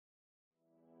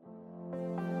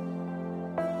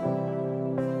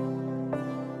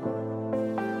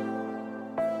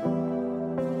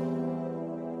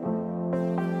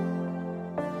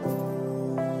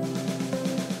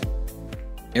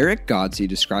Eric Godsey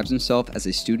describes himself as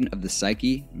a student of the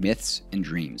psyche, myths, and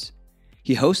dreams.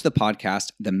 He hosts the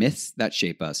podcast, The Myths That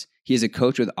Shape Us. He is a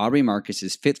coach with Aubrey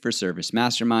Marcus's Fit for Service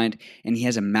Mastermind, and he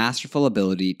has a masterful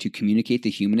ability to communicate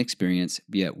the human experience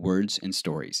via words and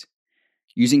stories.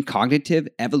 Using cognitive,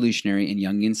 evolutionary, and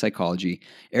Jungian psychology,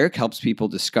 Eric helps people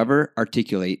discover,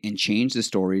 articulate, and change the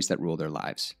stories that rule their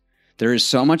lives. There is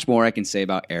so much more I can say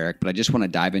about Eric, but I just want to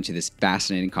dive into this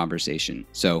fascinating conversation.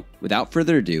 So, without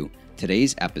further ado,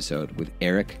 today's episode with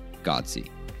Eric Godsey.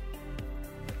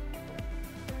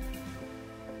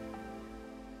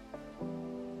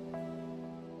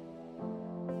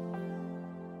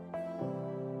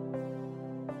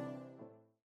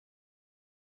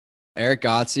 Eric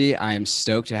Godsey, I am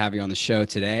stoked to have you on the show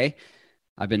today.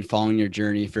 I've been following your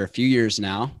journey for a few years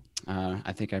now.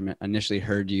 I think I initially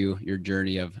heard your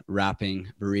journey of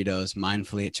wrapping burritos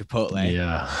mindfully at Chipotle,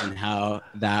 and how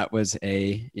that was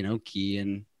a key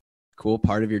and cool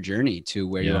part of your journey to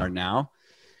where you are now.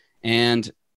 And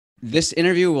this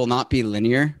interview will not be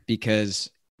linear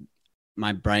because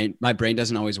my brain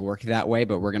doesn't always work that way,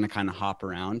 but we're going to kind of hop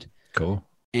around. Cool.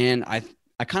 And I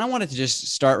kind of wanted to just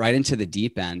start right into the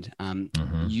deep end.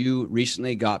 You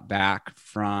recently got back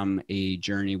from a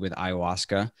journey with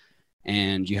ayahuasca,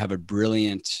 and you have a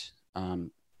brilliant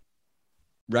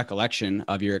recollection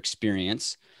of your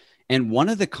experience. And one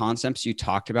of the concepts you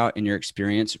talked about in your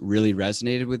experience really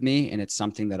resonated with me. And it's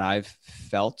something that I've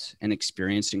felt and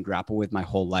experienced and grappled with my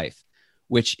whole life,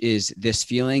 which is this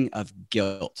feeling of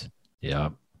guilt.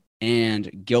 Yeah.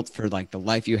 And guilt for like the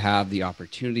life you have, the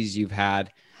opportunities you've had.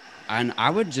 And I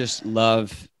would just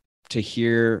love to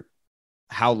hear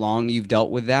how long you've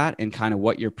dealt with that and kind of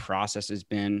what your process has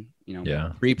been,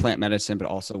 pre-plant medicine, but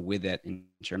also with it in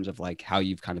terms of like how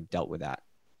you've kind of dealt with that.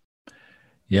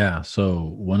 Yeah.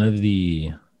 So one of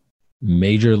the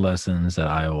major lessons that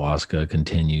ayahuasca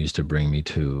continues to bring me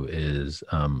to is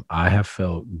I have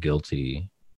felt guilty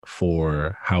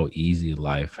for how easy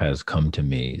life has come to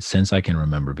me since I can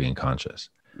remember being conscious.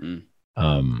 And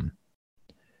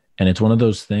it's one of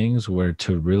those things where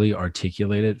to really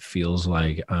articulate it feels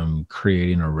like I'm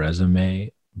creating a resume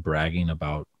bragging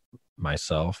about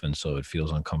myself. And so it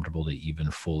feels uncomfortable to even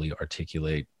fully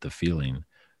articulate the feeling.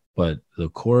 But the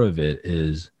core of it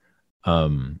is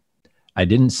I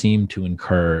didn't seem to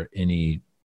incur any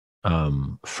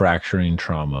fracturing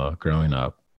trauma growing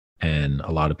up. And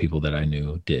a lot of people that I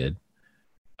knew did.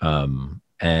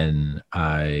 And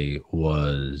I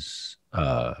was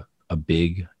a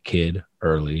big kid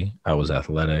early. I was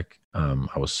athletic.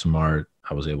 I was smart.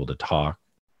 I was able to talk.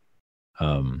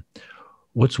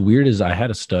 What's weird is I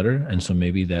had a stutter, and so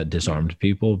maybe that disarmed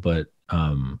people, but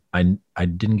I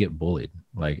didn't get bullied.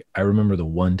 Like I remember the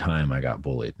one time I got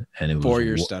bullied, and it was for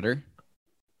your stutter.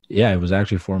 Yeah, it was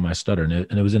actually for my stutter, and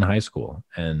it was in high school,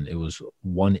 and it was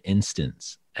one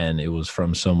instance, and it was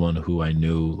from someone who I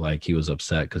knew. Like he was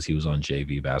upset because he was on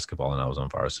JV basketball and I was on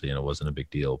varsity, and it wasn't a big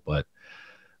deal, but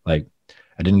like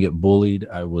I didn't get bullied.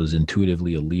 I was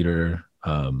intuitively a leader.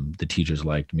 The teachers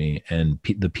liked me, and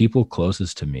the people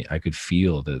closest to me, I could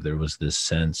feel that there was this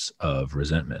sense of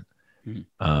resentment.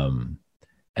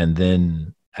 And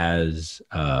then as,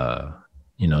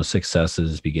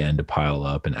 successes began to pile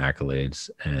up and accolades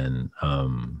and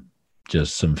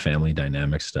just some family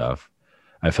dynamic stuff,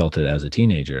 I felt it as a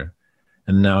teenager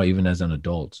and now even as an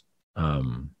adult.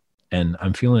 And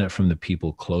I'm feeling it from the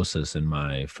people closest in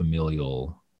my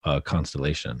familial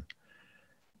constellation.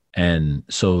 And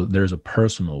so there's a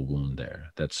personal wound there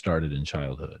that started in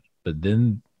childhood. But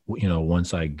then,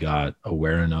 once I got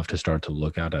aware enough to start to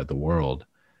look out at the world,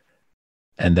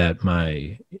 and that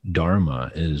my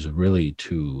dharma is really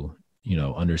to,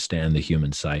 understand the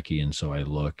human psyche. And so I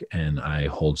look and I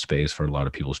hold space for a lot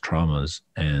of people's traumas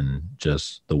and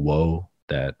just the woe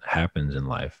that happens in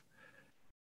life.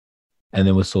 And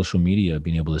then with social media,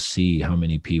 being able to see how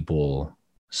many people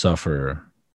suffer,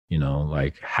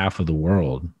 like half of the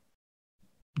world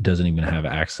doesn't even have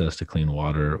access to clean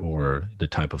water or the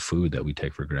type of food that we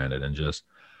take for granted, and just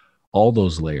all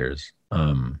those layers.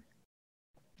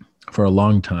 For a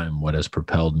long time, what has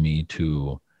propelled me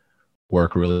to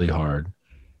work really hard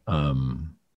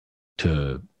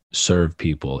to serve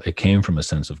people, it came from a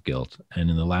sense of guilt. And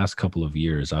in the last couple of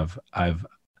years, I've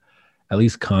at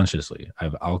least consciously,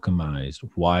 I've alchemized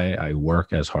why I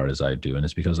work as hard as I do. And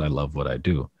it's because I love what I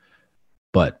do.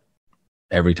 But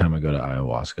every time I go to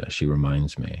ayahuasca, she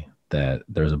reminds me that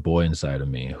there's a boy inside of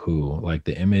me who, like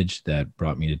the image that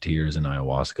brought me to tears in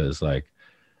ayahuasca is like,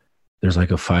 there's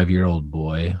like a 5-year-old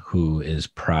boy who is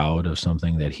proud of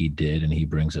something that he did and he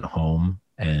brings it home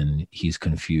and he's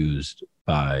confused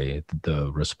by the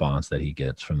response that he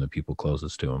gets from the people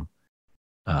closest to him.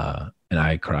 And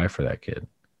I cry for that kid.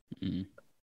 Mm.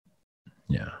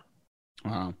 Yeah.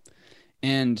 Wow.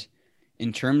 And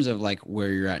in terms of like where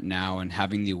you're at now and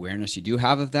having the awareness you do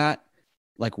have of that,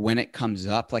 like when it comes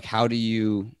up, like how do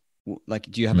you like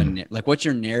do you have Hmm. like what's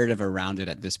your narrative around it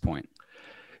at this point?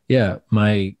 Yeah.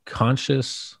 My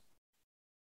conscious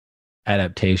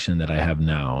adaptation that I have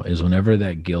now is whenever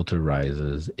that guilt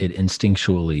arises, it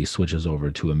instinctually switches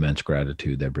over to immense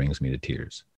gratitude that brings me to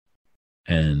tears.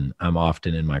 And I'm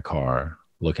often in my car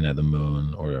looking at the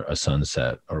moon or a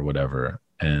sunset or whatever.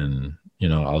 And,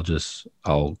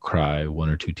 I'll cry one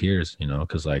or two tears,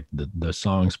 because like the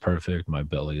song's perfect. My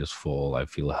belly is full. I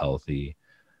feel healthy.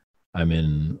 I'm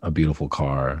in a beautiful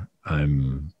car.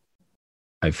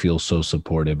 I feel so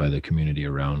supported by the community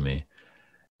around me.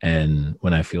 And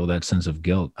when I feel that sense of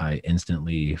guilt, I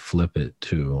instantly flip it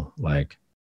to like,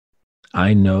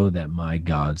 I know that my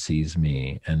God sees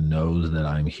me and knows that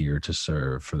I'm here to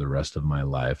serve for the rest of my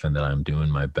life and that I'm doing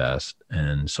my best.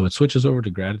 And so it switches over to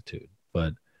gratitude.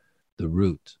 But the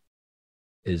root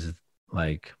is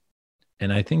like,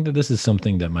 and I think that this is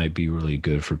something that might be really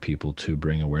good for people to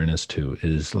bring awareness to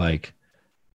is like,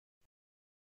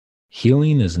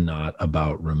 healing is not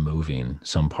about removing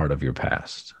some part of your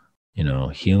past.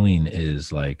 Healing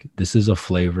is like, this is a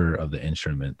flavor of the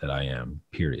instrument that I am,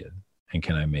 period. And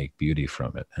can I make beauty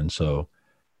from it? And so,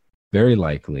 very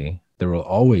likely, there will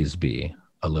always be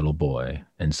a little boy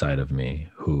inside of me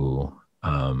who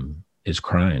is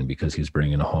crying because he's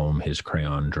bringing home his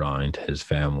crayon drawing to his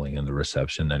family. And the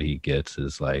reception that he gets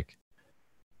is like,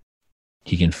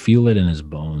 he can feel it in his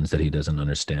bones that he doesn't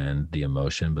understand the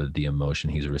emotion, but the emotion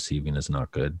he's receiving is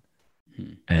not good.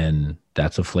 Hmm. And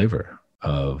that's a flavor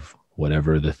of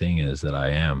whatever the thing is that I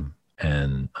am.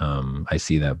 And I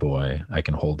see that boy, I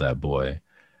can hold that boy,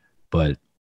 but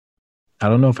I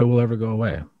don't know if it will ever go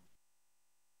away.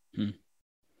 Hmm.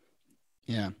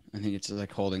 Yeah, I think it's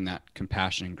like holding that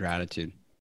compassion and gratitude.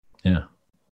 Yeah.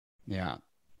 Yeah.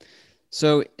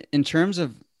 So in terms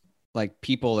of like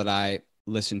people that I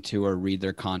listen to or read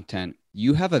their content,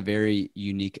 you have a very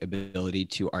unique ability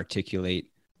to articulate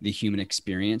the human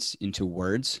experience into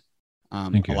words.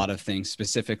 Thank A you. lot of things,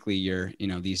 specifically your,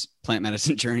 these plant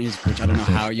medicine journeys, which I don't know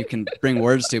how you can bring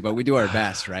words to, but we do our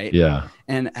best, right? Yeah.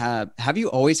 And have you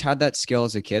always had that skill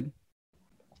as a kid?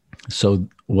 So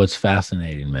what's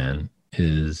fascinating, man,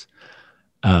 is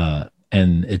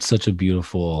and it's such a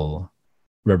beautiful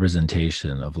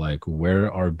representation of like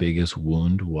where our biggest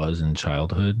wound was in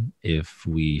childhood. If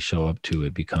we show up to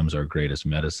it, becomes our greatest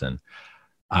medicine.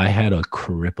 I had a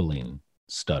crippling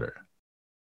stutter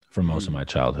for most of Hmm. my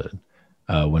childhood.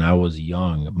 When I was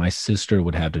young, my sister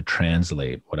would have to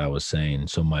translate what I was saying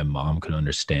so my mom could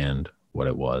understand what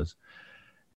it was.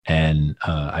 And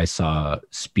I saw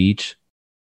speech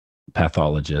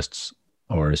pathologists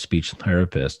or speech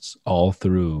therapists all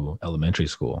through elementary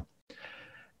school.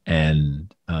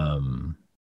 And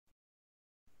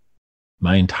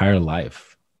my entire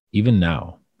life, even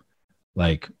now,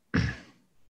 like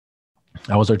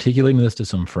I was articulating this to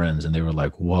some friends and they were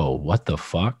like, whoa, what the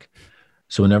fuck?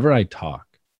 So whenever I talk,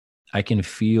 I can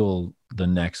feel the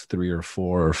next 3 or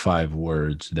 4 or 5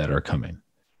 words that are coming.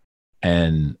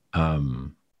 And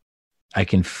I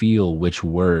can feel which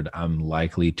word I'm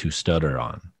likely to stutter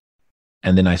on.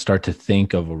 And then I start to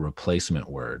think of a replacement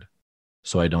word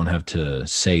so I don't have to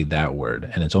say that word.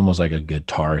 And it's almost like a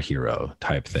Guitar Hero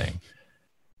type thing.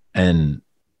 And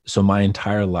so my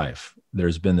entire life,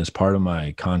 there's been this part of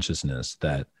my consciousness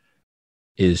that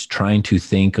is trying to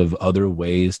think of other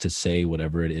ways to say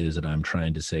whatever it is that I'm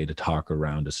trying to say to talk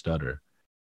around a stutter.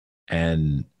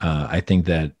 And I think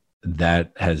that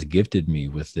that has gifted me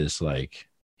with this like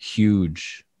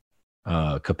huge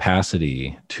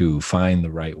capacity to find the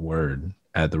right word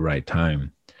at the right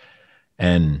time.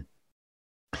 And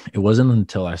it wasn't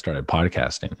until I started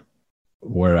podcasting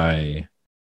where I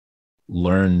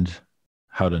learned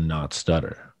how to not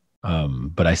stutter.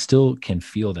 But I still can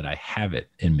feel that I have it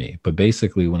in me. But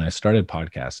basically, when I started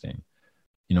podcasting,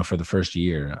 for the first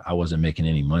year, I wasn't making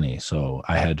any money. So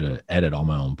I had to edit all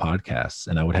my own podcasts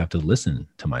and I would have to listen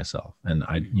to myself. And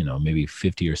maybe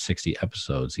 50 or 60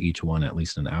 episodes, each one at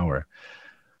least an hour.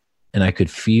 And I could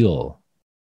feel,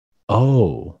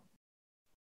 oh,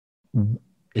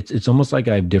 it's almost like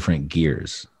I have different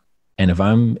gears. And if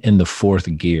I'm in the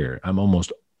fourth gear, I'm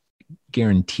almost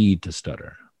guaranteed to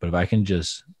stutter. But if I can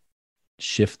just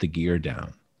shift the gear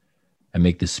down and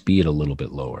make the speed a little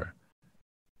bit lower,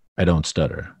 I don't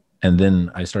stutter. And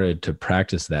then I started to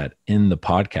practice that in the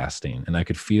podcasting. And I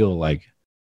could feel like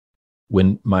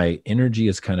when my energy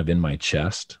is kind of in my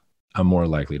chest, I'm more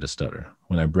likely to stutter.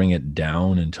 When I bring it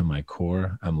down into my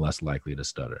core, I'm less likely to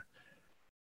stutter.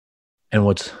 And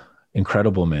what's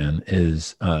incredible, man,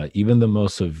 is even the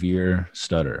most severe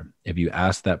stutter, if you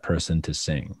ask that person to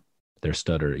sing, their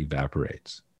stutter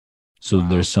evaporates. So Wow.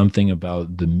 there's something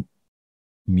about the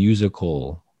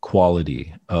musical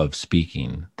quality of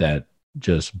speaking that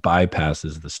just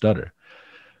bypasses the stutter.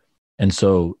 And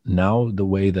so now the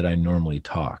way that I normally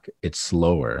talk, it's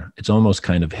slower. It's almost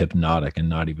kind of hypnotic and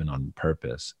not even on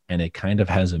purpose. And it kind of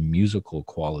has a musical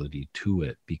quality to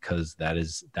it because that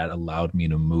allowed me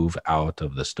to move out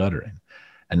of the stuttering.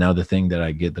 And now the thing that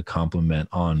I get the compliment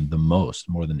on the most,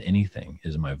 more than anything,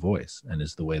 is my voice and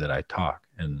is the way that I talk.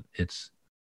 And it's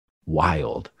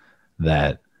wild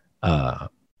that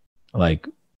like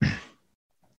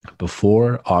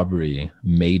before Aubrey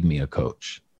made me a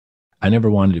coach, I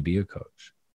never wanted to be a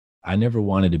coach. I never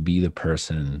wanted to be the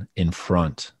person in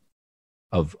front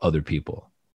of other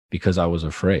people because I was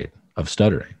afraid of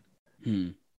stuttering. Hmm.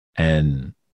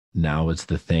 And now it's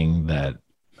the thing that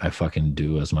I fucking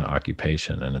do as my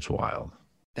occupation, and it's wild.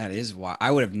 That is why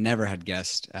I would have never had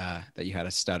guessed that you had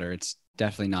a stutter. It's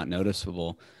definitely not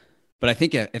noticeable, but I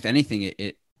think if anything,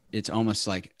 it's almost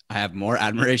like I have more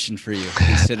admiration for you,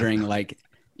 considering like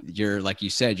like you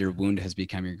said, your wound has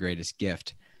become your greatest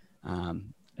gift.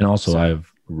 And also, So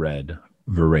I've read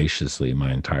voraciously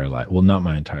my entire life. Well, not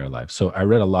my entire life. So I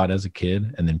read a lot as a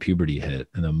kid, and then puberty hit.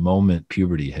 And the moment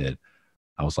puberty hit,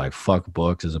 I was like, fuck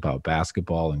books, is about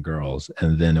basketball and girls.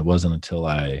 And then it wasn't until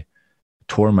I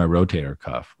tore my rotator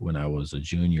cuff when I was a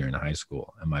junior in high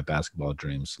school and my basketball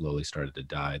dreams slowly started to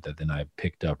die that then I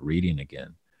picked up reading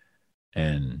again.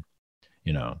 And,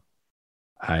 you know,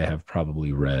 I have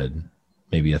probably read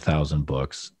maybe 1,000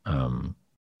 books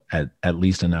at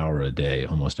least an hour a day,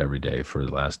 almost every day for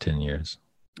the last 10 years.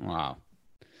 wow.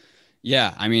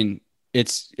 Yeah, I mean,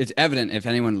 it's evident if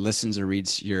anyone listens or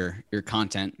reads your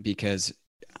content because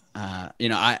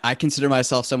I consider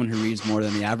myself someone who reads more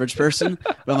than the average person,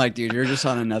 but I'm like, dude, you're just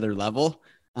on another level.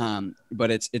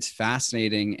 But it's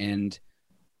fascinating. And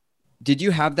did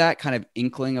you have that kind of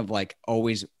inkling of like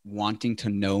always wanting to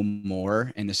know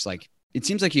more? And this like, it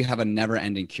seems like you have a never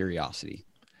ending curiosity.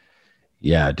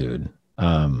 Yeah, dude.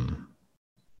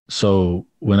 So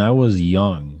when I was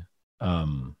young,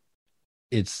 um,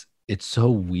 it's so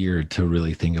weird to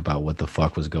really think about what the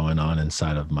fuck was going on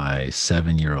inside of my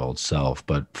 7-year-old self.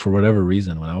 But for whatever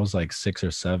reason, when I was like 6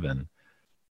 or 7,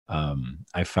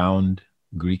 I found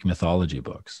Greek mythology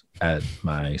books at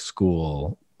my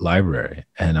school library.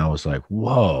 And I was like,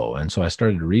 whoa. And so I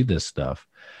started to read this stuff.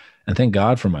 And thank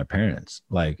God for my parents.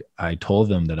 Like I told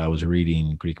them that I was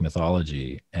reading Greek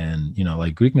mythology. And,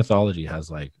 like Greek mythology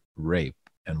has like rape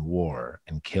and war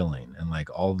and killing and like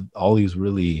all these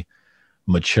really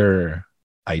mature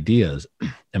ideas.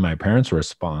 And my parents'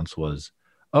 response was,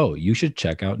 oh, you should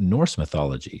check out Norse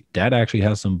mythology. Dad actually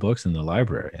has some books in the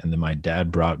library. And then my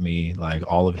dad brought me like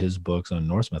all of his books on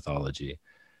Norse mythology.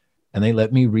 And they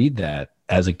let me read that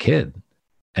as a kid.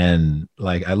 And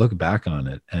like I look back on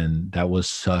it, and that was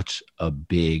such a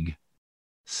big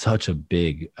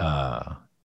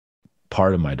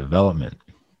part of my development.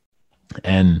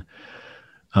 And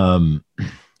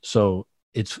so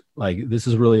it's like this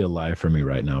is really alive for me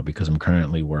right now because I'm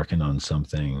currently working on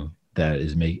something that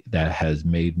has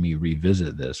made me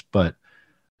revisit this. But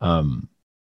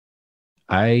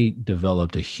I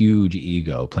developed a huge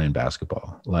ego playing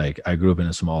basketball. Like I grew up in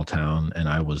a small town and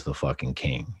I was the fucking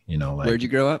king, like Where'd you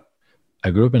grow up?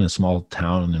 I grew up in a small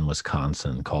town in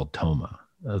Wisconsin called Toma.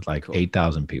 It was like Cool.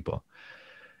 8,000 people.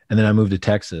 And then I moved to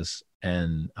Texas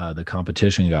and the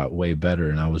competition got way better.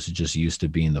 And I was just used to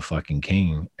being the fucking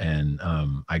king. And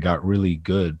I got really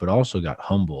good, but also got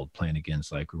humbled playing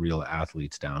against like real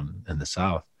athletes down in the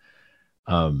South.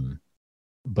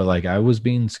 But like I was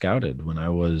being scouted when I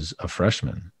was a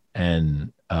freshman.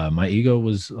 And my ego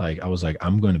was like, I was like,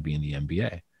 I'm going to be in the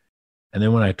NBA. And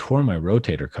then when I tore my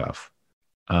rotator cuff,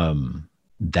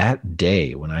 that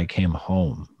day when I came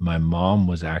home, my mom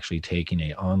was actually taking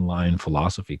an online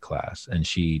philosophy class, and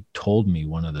she told me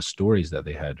one of the stories that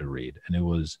they had to read, and it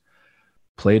was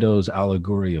Plato's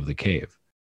allegory of the cave.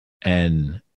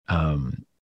 And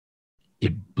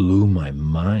it blew my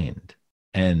mind.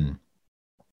 And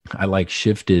I like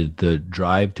shifted the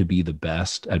drive to be the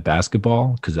best at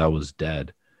basketball because I was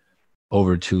dead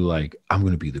over to like, I'm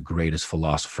going to be the greatest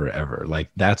philosopher ever. Like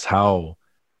that's how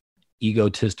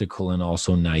egotistical and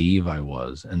also naive I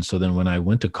was. And so then when I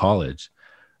went to college,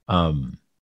 I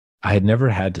had never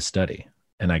had to study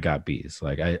and I got B's.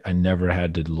 Like I never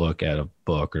had to look at a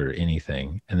book or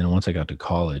anything. And then once I got to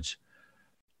college,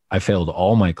 I failed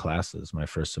all my classes my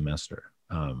first semester,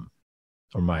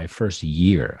 or my first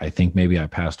year. I think maybe I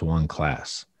passed one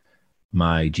class.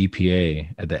 my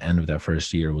GPA at the end of that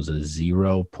first year was a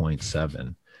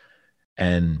 0.7.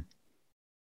 And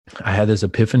I had this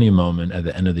epiphany moment at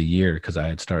the end of the year because I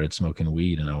had started smoking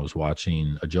weed and I was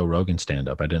watching a Joe Rogan stand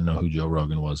up. I didn't know who Joe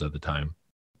Rogan was at the time.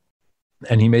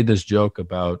 And he made this joke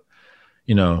about,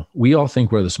 you know, we all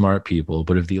think we're the smart people,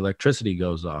 but if the electricity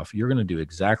goes off, you're going to do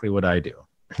exactly what I do.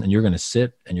 And you're going to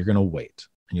sit and you're going to wait.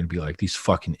 And you're going to be like, these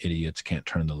fucking idiots can't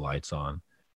turn the lights on.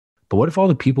 But what if all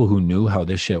the people who knew how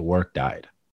this shit worked died?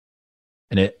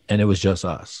 And it was just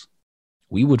us.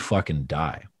 We would fucking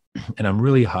die. And I'm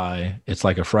really high. It's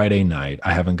like a Friday night.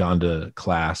 I haven't gone to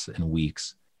class in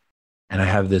weeks. And I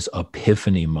have this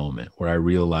epiphany moment where I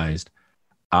realized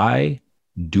I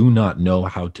do not know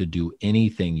how to do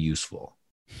anything useful.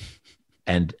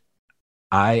 And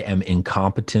I am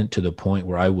incompetent to the point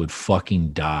where I would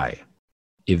fucking die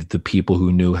if the people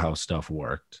who knew how stuff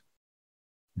worked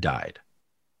died.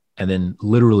 And then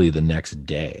literally the next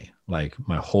day, like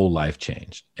my whole life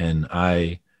changed. And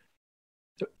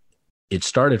it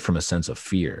started from a sense of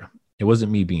fear. It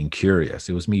wasn't me being curious.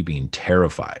 It was me being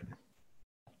terrified.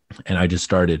 And I just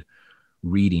started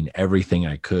reading everything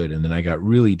I could. And then I got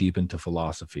really deep into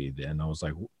philosophy. Then I was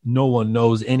like, no one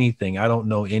knows anything. I don't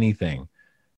know anything.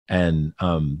 And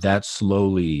that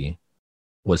slowly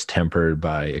was tempered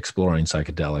by exploring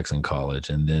psychedelics in college.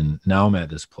 And then now I'm at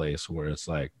this place where it's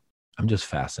like, I'm just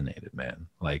fascinated, man.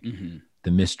 Like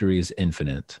the mystery is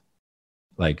infinite.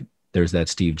 Like there's that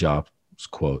Steve Jobs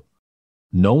quote.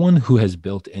 No one who has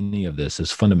built any of this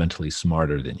is fundamentally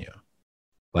smarter than you.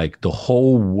 Like the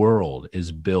whole world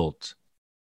is built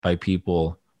by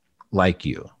people like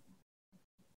you.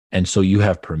 And so you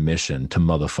have permission to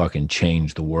motherfucking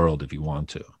change the world if you want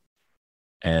to.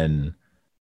 And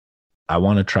I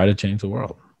want to try to change the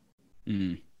world.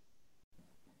 And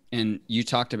you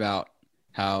talked about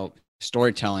how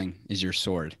storytelling is your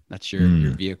sword. That's your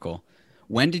vehicle.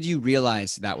 When did you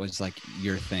realize that was like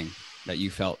your thing, that you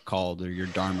felt called, or your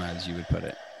dharma, as you would put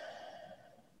it?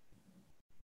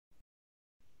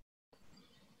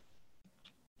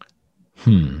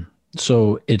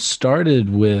 So it started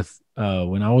with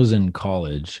when I was in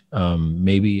college,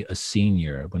 maybe a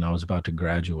senior, when I was about to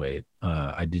graduate.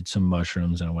 I did some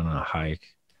mushrooms and I went on a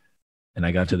hike and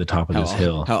I got to the top of this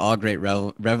hill. How all great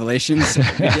revelations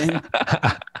begin.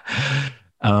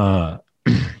 And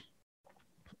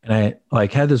I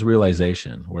like had this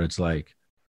realization where it's like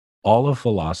all of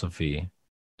philosophy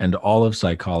and all of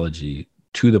psychology,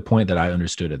 to the point that I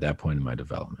understood at that point in my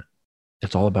development,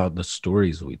 it's all about the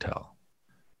stories we tell.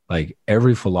 Like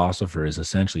every philosopher is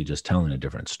essentially just telling a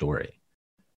different story.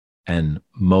 And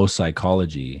most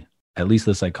psychology, at least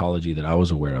the psychology that I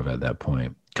was aware of at that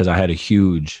point, because I had a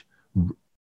huge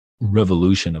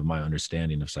revolution of my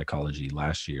understanding of psychology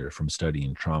last year from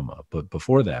studying trauma. But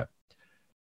before that,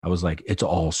 I was like, it's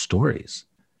all stories.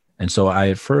 And so I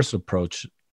at first approached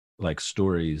like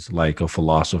stories like a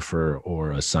philosopher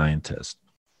or a scientist.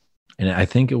 And I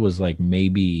think it was like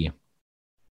maybe,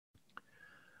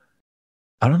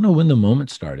 I don't know when the moment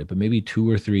started, but maybe 2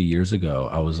 or 3 years ago,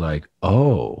 I was like,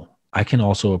 oh, I can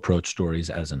also approach stories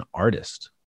as an artist.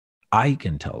 I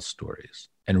can tell stories.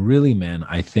 And really, man,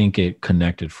 I think it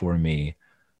connected for me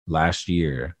last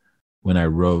year when I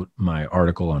wrote my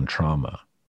article on trauma,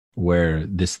 where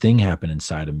this thing happened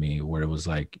inside of me where it was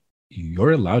like,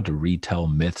 you're allowed to retell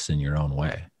myths in your own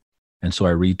way. And so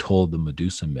I retold the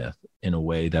Medusa myth in a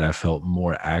way that I felt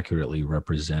more accurately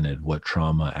represented what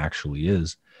trauma actually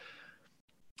is.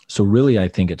 So really, I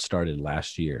think it started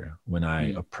last year when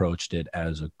I approached it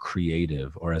as a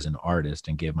creative or as an artist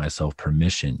and gave myself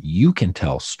permission. You can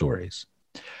tell stories.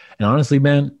 And honestly,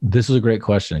 man, this is a great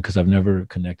question because I've never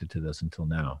connected to this until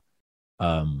now.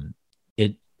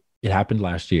 It happened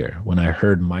last year when I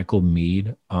heard Michael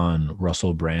Meade on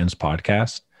Russell Brand's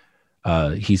podcast.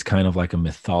 He's kind of like a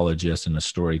mythologist and a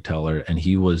storyteller. And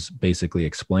he was basically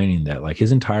explaining that like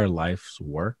his entire life's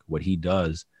work, what he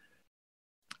does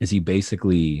is he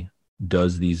basically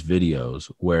does these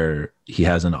videos where he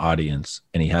has an audience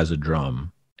and he has a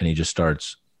drum and he just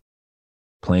starts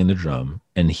playing the drum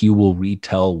and he will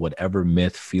retell whatever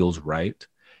myth feels right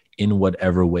in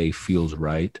whatever way feels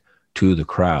right to the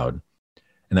crowd.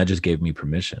 And that just gave me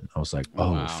permission. I was like,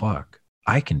 oh, wow. Fuck,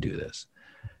 I can do this.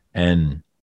 And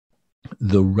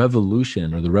the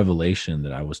revolution or the revelation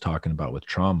that I was talking about with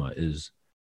trauma is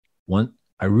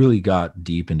I really got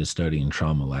deep into studying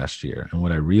trauma last year. And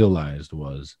what I realized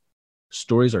was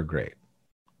stories are great.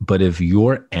 But if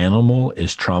your animal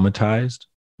is traumatized,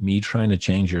 me trying to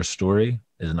change your story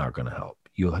is not going to help.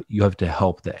 You have to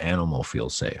help the animal feel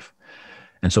safe.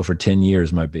 And so for 10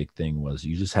 years, my big thing was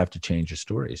you just have to change your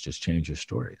stories. Just change your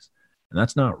stories. And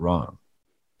that's not wrong.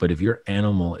 But if your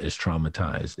animal is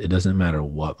traumatized, it doesn't matter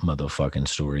what motherfucking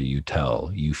story you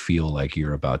tell, you feel like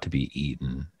you're about to be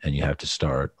eaten, and you have to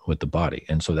start with the body.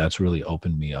 And so that's really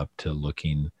opened me up to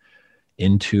looking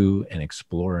into and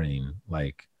exploring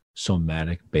like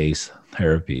somatic based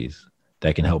therapies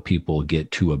that can help people get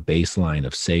to a baseline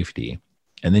of safety.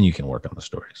 And then you can work on the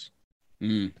stories.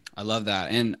 I love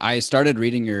that. And I started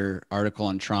reading your article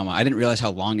on trauma. I didn't realize how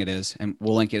long it is, and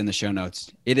we'll link it in the show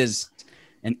notes. It is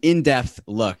an in-depth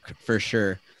look for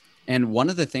sure. And one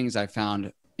of the things I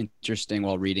found interesting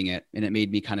while reading it, and it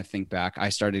made me kind of think back, I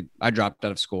dropped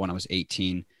out of school when I was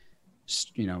 18,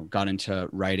 got into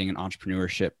writing and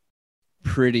entrepreneurship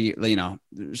pretty,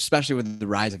 especially with the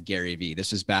rise of Gary Vee.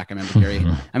 This was back,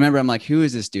 I remember I'm like, who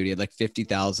is this dude? He had like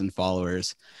 50,000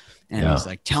 followers. And he's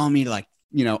like telling me like,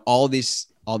 all these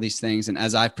things. And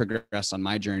as I've progressed on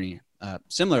my journey,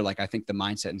 similar, like I think the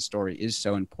mindset and story is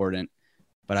so important,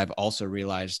 but I've also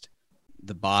realized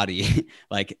the body,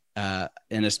 like,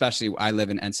 and especially I live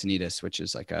in Encinitas, which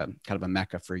is like a kind of a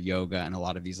mecca for yoga and a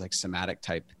lot of these like somatic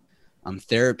type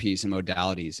therapies and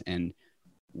modalities. And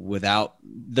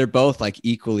they're both like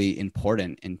equally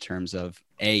important in terms of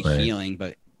healing,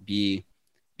 but being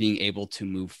able to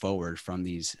move forward from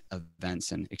these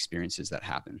events and experiences that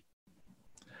happen.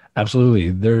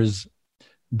 Absolutely.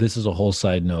 This is a whole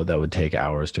side note that would take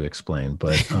hours to explain,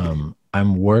 but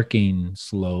I'm working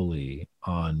slowly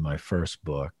on my first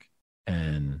book.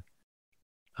 And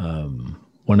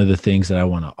one of the things that I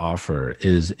want to offer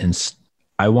is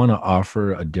I want to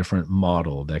offer a different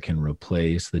model that can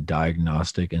replace the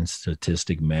Diagnostic and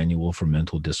Statistic Manual for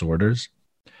Mental Disorders.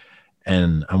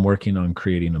 And I'm working on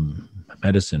creating a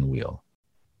medicine wheel.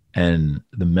 And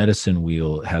the medicine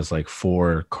wheel has like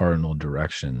 4 cardinal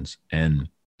directions. And,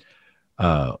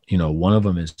 one of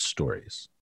them is stories.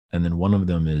 And then one of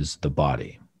them is the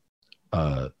body.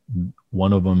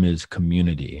 One of them is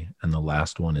community. And the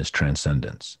last one is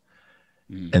transcendence.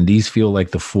 And these feel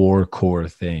like the 4 core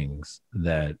things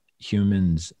that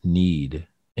humans need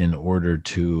in order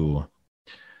to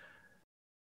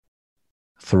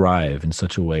thrive in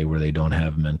such a way where they don't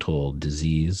have mental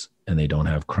disease and they don't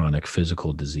have chronic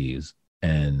physical disease.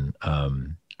 And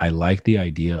I like the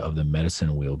idea of the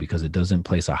medicine wheel because it doesn't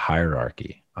place a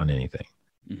hierarchy on anything.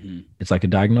 It's like a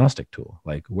diagnostic tool.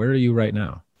 Like, where are you right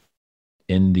now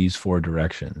in these 4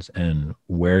 directions? And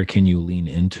where can you lean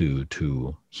into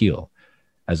to heal,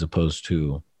 as opposed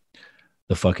to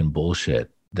the fucking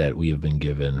bullshit that we have been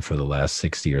given for the last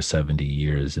 60 or 70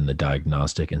 years in the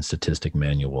Diagnostic and Statistic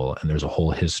Manual. And there's a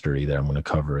whole history that I'm going to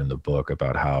cover in the book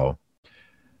about how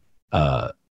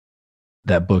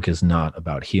that book is not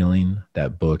about healing.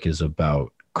 That book is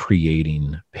about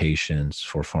creating patients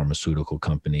for pharmaceutical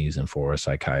companies and for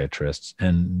psychiatrists.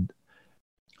 And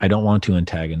I don't want to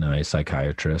antagonize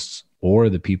psychiatrists or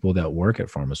the people that work at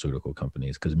pharmaceutical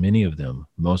companies, because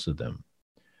most of them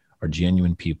are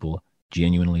genuine people,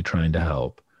 genuinely trying to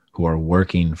help, who are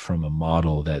working from a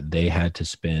model that they had to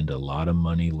spend a lot of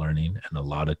money learning and a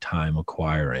lot of time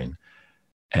acquiring.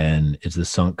 And it's the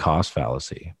sunk cost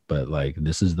fallacy. But like,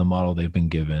 this is the model they've been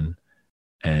given,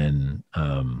 and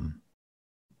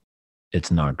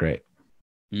it's not great.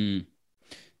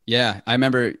 Yeah, I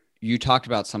remember you talked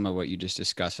about some of what you just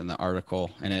discussed in the article,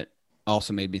 and it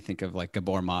also made me think of like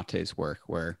Gabor Mate's work,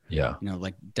 where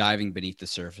like diving beneath the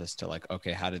surface to like,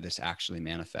 okay, how did this actually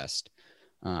manifest?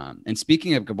 And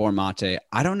speaking of Gabor Mate,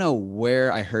 I don't know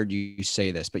where I heard you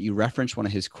say this, but you referenced one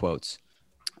of his quotes.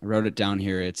 I wrote it down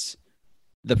here. It's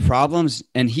the problems,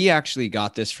 and he actually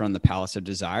got this from the Palace of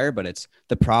Desire, but it's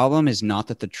the problem is not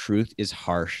that the truth is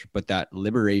harsh, but that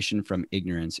liberation from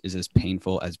ignorance is as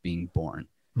painful as being born.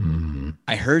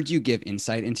 I heard you give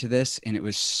insight into this, and it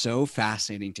was so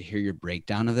fascinating to hear your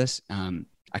breakdown of this.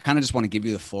 I kind of just want to give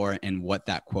you the floor and what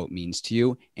that quote means to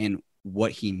you and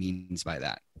what he means by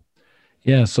that.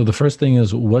 Yeah. So the first thing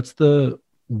is,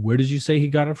 where did you say he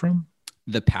got it from?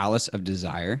 The Palace of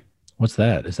Desire. What's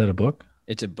that? Is that a book?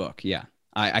 It's a book. Yeah.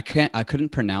 I couldn't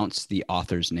pronounce the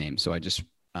author's name. So I just,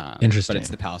 interesting. But it's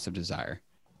the Palace of Desire.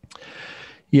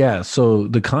 Yeah. So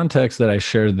the context that I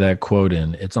shared that quote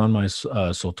in, it's on my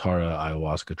Soltara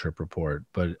ayahuasca trip report,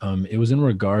 but it was in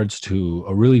regards to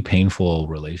a really painful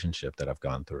relationship that I've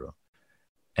gone through.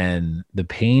 And the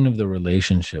pain of the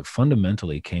relationship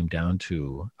fundamentally came down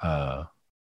to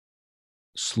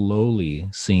slowly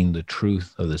seeing the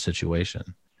truth of the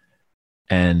situation.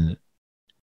 And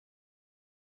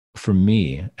for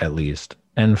me, at least,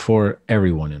 and for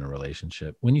everyone in a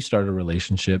relationship, when you start a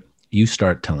relationship, you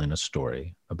start telling a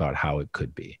story about how it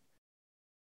could be.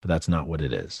 But that's not what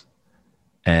it is.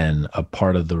 And a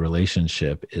part of the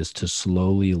relationship is to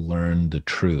slowly learn the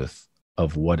truth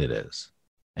of what it is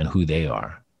and who they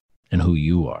are and who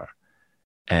you are.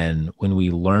 And when we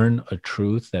learn a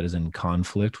truth that is in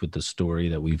conflict with the story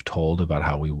that we've told about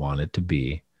how we want it to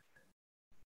be,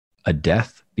 a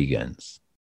death begins.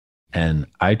 And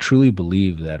I truly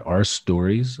believe that our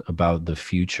stories about the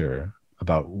future,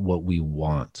 about what we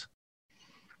want,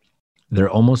 they're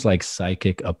almost like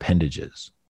psychic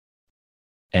appendages.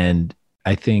 And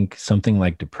I think something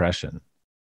like depression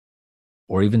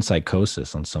or even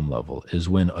psychosis on some level is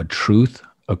when a truth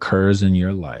occurs in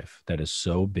your life that is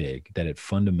so big that it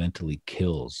fundamentally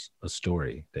kills a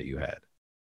story that you had.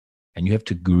 And you have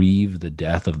to grieve the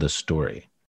death of the story.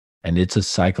 And it's a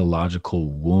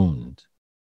psychological wound,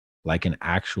 like an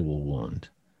actual wound.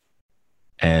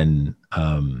 And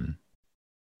the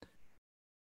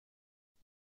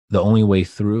only way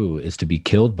through is to be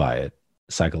killed by it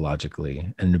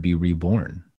psychologically and to be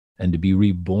reborn. And to be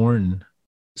reborn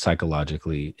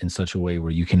psychologically in such a way where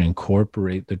you can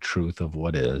incorporate the truth of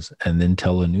what is and then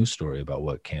tell a new story about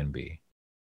what can be.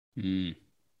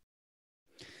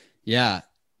 Yeah.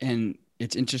 And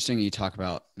it's interesting you talk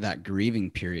about that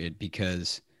grieving period,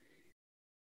 because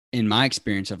in my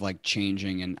experience of like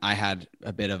changing, and I had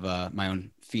a bit of my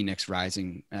own Phoenix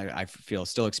rising, I feel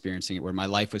still experiencing it, where my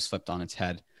life was flipped on its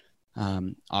head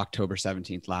October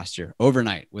 17th last year,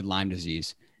 overnight, with Lyme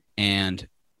disease. And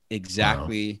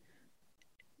exactly... Wow.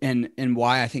 And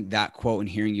why I think that quote and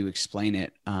hearing you explain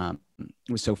it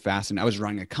was so fascinating. I was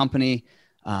running a company,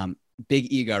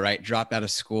 big ego, right? Dropped out of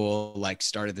school, like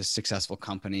started this successful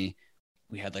company.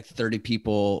 We had like 30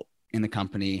 people in the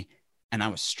company, and I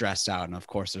was stressed out. And of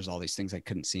course, there's all these things I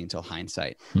couldn't see until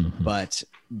hindsight. But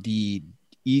the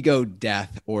ego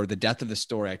death, or the death of the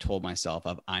story I told myself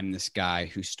of, I'm this guy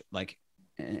who's like,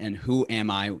 and who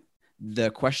am I? The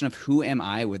question of who am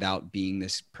I without being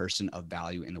this person of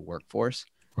value in the workforce,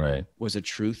 right, was a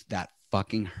truth that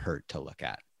fucking hurt to look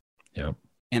at. Yep.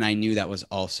 And I knew that was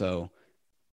also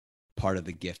part of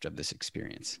the gift of this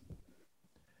experience.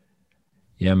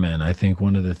 Yeah, man. I think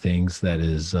one of the things that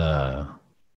is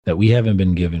that we haven't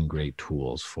been given great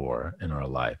tools for in our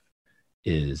life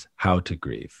is how to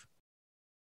grieve.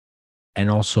 And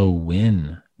also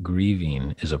when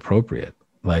grieving is appropriate.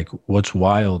 Like, what's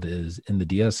wild is in the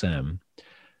DSM,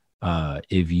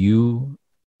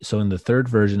 so in the third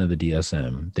version of the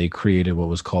DSM, they created what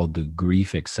was called the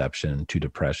grief exception to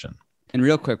depression. And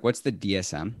real quick, what's the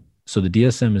DSM? So the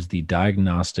DSM is the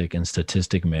Diagnostic and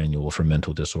Statistic Manual for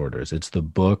Mental Disorders. It's the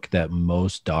book that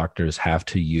most doctors have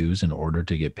to use in order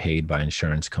to get paid by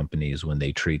insurance companies when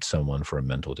they treat someone for a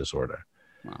mental disorder.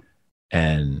 Wow.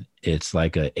 And it's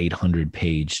like a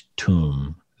 800-page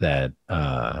tome that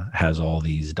has all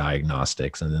these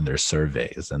diagnostics, and then there's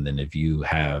surveys. And then if you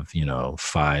have,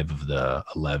 5 of the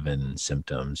 11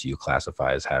 symptoms, you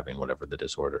classify as having whatever the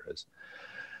disorder is.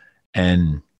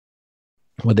 And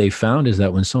what they found is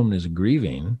that when someone is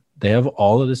grieving, they have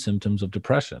all of the symptoms of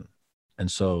depression. And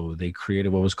so they created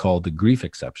what was called the grief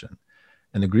exception.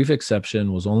 And the grief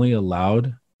exception was only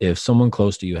allowed if someone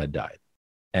close to you had died.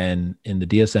 And in the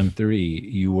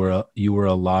DSM-3, you were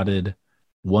allotted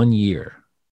 1 year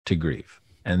to grieve.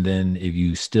 And then if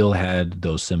you still had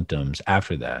those symptoms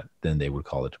after that, then they would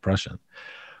call it depression.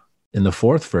 In the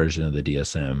fourth version of the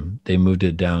DSM, they moved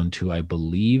it down to, I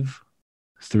believe,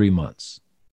 3 months.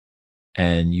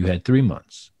 And you had 3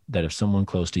 months that if someone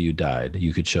close to you died,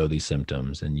 you could show these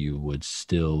symptoms and you would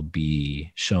still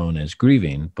be shown as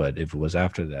grieving. But if it was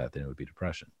after that, then it would be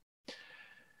depression.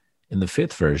 In the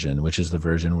fifth version, which is the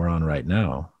version we're on right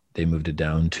now, they moved it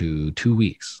down to 2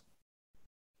 weeks.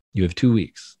 You have 2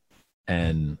 weeks.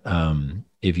 And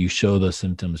if you show those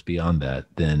symptoms beyond that,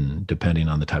 then depending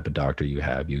on the type of doctor you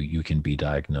have, you can be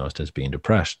diagnosed as being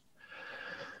depressed.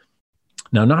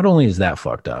 Now, not only is that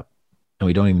fucked up, and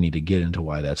we don't even need to get into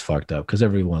why that's fucked up, because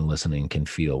everyone listening can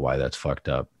feel why that's fucked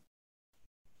up.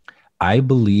 I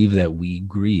believe that we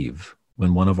grieve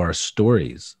when one of our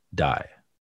stories die,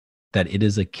 that it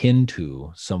is akin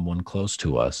to someone close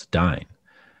to us dying.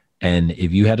 And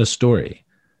if you had a story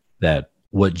that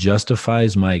what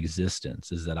justifies my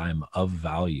existence is that I'm of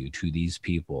value to these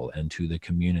people and to the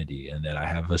community, and that I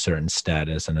have a certain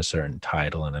status and a certain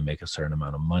title and I make a certain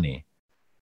amount of money,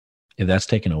 if that's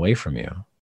taken away from you,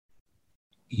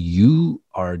 you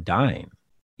are dying.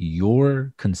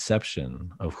 Your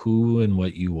conception of who and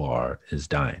what you are is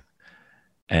dying.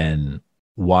 And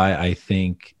why I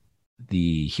think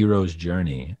the hero's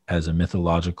journey as a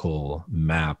mythological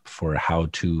map for how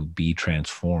to be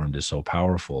transformed is so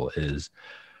powerful is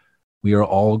we are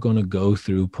all going to go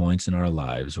through points in our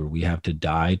lives where we have to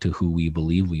die to who we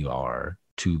believe we are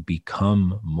to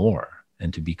become more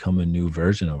and to become a new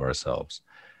version of ourselves.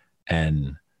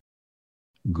 And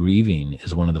grieving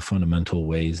is one of the fundamental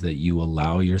ways that you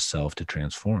allow yourself to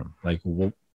transform. Like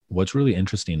what's really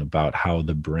interesting about how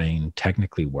the brain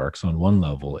technically works on one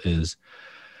level is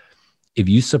if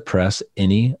you suppress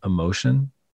any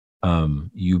emotion,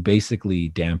 you basically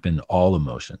dampen all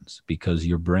emotions because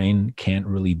your brain can't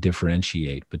really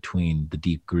differentiate between the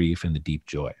deep grief and the deep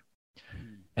joy.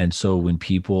 And so when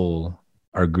people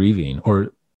are grieving,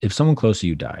 or if someone close to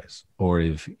you dies, or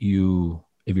if your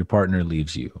partner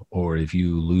leaves you, or if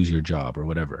you lose your job or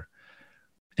whatever,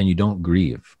 and you don't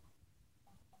grieve,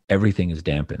 everything is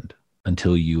dampened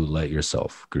until you let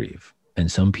yourself grieve.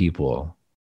 And some people,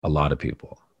 a lot of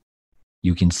people,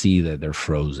 you can see that they're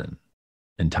frozen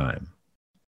in time.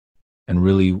 And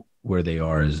really where they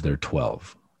are is they're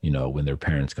 12, when their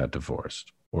parents got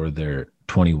divorced, or they're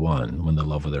 21 when the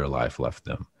love of their life left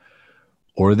them,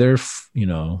 or they're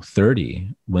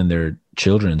 30 when their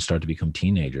children start to become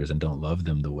teenagers and don't love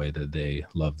them the way that they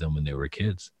loved them when they were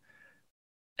kids.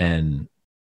 And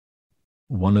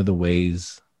one of the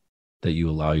ways that you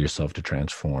allow yourself to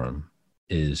transform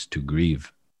is to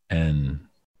grieve. And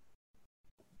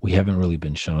we haven't really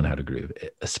been shown how to grieve,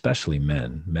 especially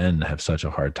men. Men have such a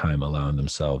hard time allowing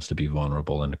themselves to be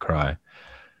vulnerable and to cry.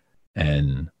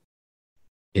 And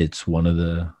it's one of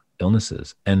the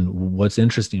illnesses. And what's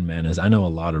interesting, man, is I know a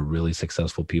lot of really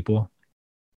successful people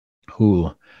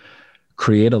who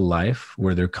create a life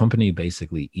where their company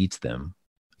basically eats them.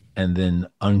 And then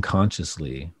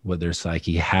unconsciously, what their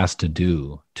psyche has to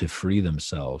do to free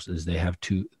themselves is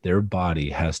their body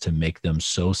has to make them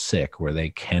so sick where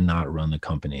they cannot run the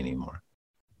company anymore.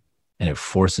 And it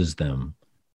forces them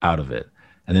out of it.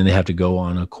 And then they have to go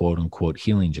on a quote unquote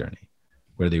healing journey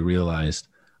where they realized,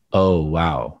 oh,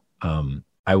 wow,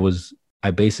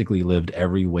 I basically lived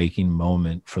every waking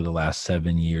moment for the last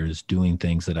 7 years doing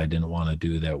things that I didn't want to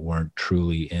do that weren't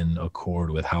truly in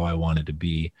accord with how I wanted to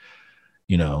be.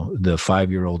 The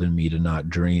 5-year-old in me did not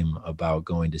dream about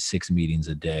going to 6 meetings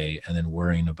a day and then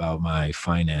worrying about my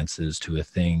finances to a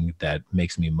thing that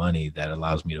makes me money, that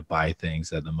allows me to buy things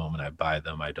that the moment I buy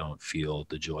them, I don't feel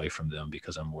the joy from them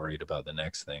because I'm worried about the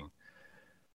next thing.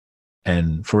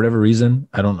 And for whatever reason,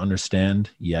 I don't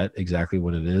understand yet exactly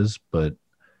what it is, but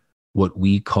what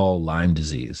we call Lyme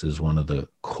disease is one of the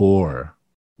core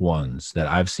ones that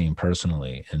I've seen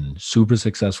personally in super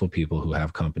successful people who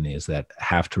have companies that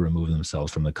have to remove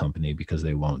themselves from the company because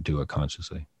they won't do it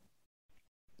consciously.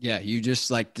 Yeah, you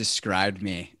just like described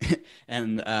me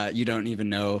and you don't even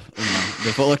know,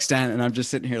 the full extent. And I'm just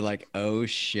sitting here like, oh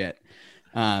shit.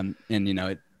 And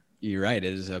you're right.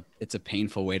 It's a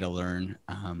painful way to learn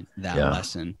that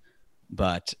lesson.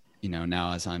 But,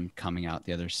 now as I'm coming out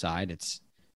the other side, it's,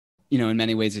 in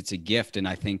many ways it's a gift. And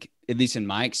I think, at least in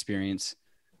my experience,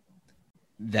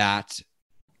 that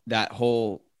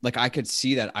whole, like, I could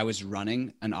see that I was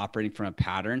running and operating from a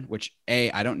pattern, which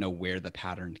I don't know where the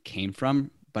pattern came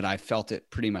from, but I felt it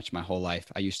pretty much my whole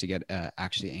life. I used to get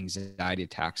actually anxiety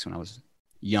attacks when I was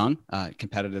young,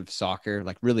 competitive soccer,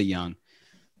 like really young.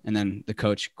 And then the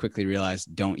coach quickly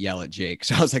realized, don't yell at Jake.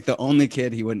 So I was like the only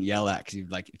kid he wouldn't yell at, because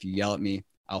he'd like, if you yell at me,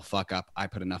 I'll fuck up. I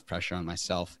put enough pressure on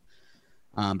myself.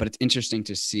 But it's interesting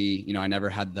to see, I never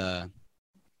had the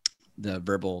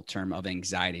verbal term of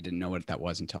anxiety, didn't know what that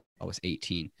was until I was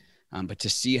 18. But to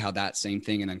see how that same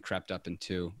thing and then crept up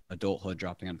into adulthood,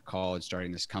 dropping out of college,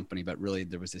 starting this company, but really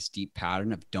there was this deep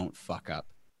pattern of don't fuck up.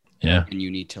 Yeah. And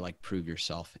you need to like prove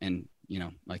yourself. And,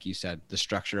 like you said, the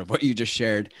structure of what you just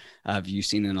shared, you've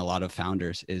seen in a lot of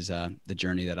founders is the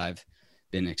journey that I've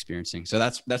been experiencing. So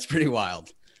that's pretty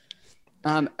wild.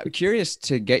 I'm curious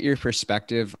to get your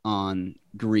perspective on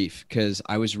grief, because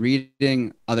I was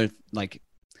reading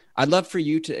I'd love for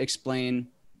you to explain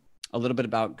a little bit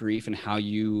about grief and how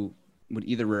you would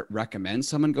either recommend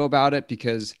someone go about it.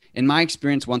 Because in my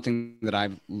experience, one thing that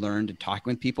I've learned in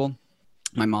talking with people,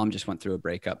 my mom just went through a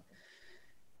breakup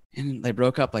and they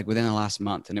broke up like within the last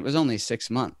month, and it was only 6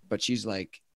 months, but she was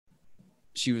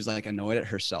like annoyed at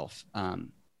herself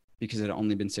because it had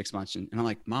only been 6 months. And I'm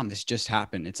like, Mom, this just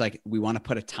happened. It's like, we want to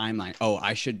put a timeline. Oh,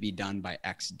 I should be done by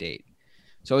X date.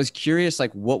 So I was curious,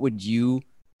 like, what would you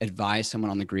advise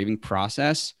someone on the grieving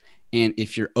process? And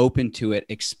if you're open to it,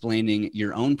 explaining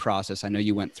your own process. I know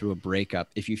you went through a breakup.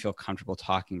 If you feel comfortable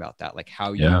talking about that, like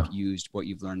how you've used what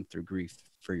you've learned through grief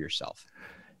for yourself.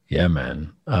 Yeah,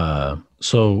 man.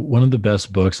 So one of the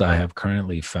best books I have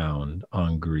currently found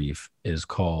on grief is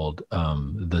called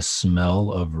The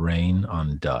Smell of Rain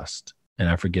on Dust. And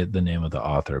I forget the name of the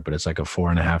author, but it's like a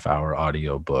 4.5-hour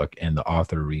audio book, and the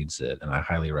author reads it. And I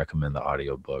highly recommend the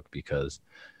audio book because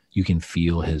you can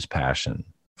feel his passion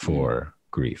for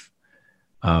grief.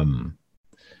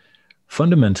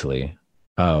 Fundamentally,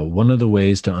 one of the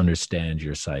ways to understand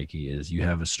your psyche is you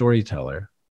have a storyteller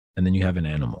and then you have an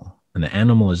animal, and the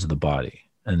animal is the body,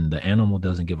 and the animal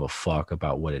doesn't give a fuck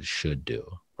about what it should do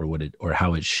or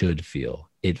how it should feel.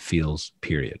 It feels,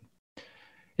 period.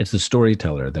 It's the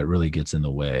storyteller that really gets in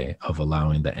the way of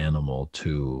allowing the animal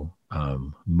to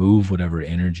move whatever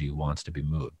energy wants to be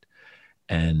moved.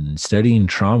 And studying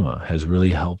trauma has really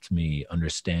helped me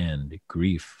understand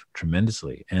grief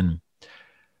tremendously. And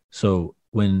so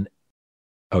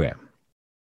okay,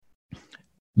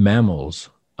 mammals,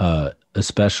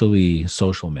 especially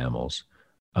social mammals,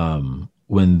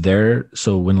 when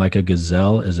like a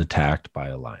gazelle is attacked by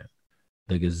a lion,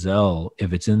 the gazelle,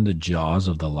 if it's in the jaws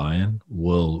of the lion,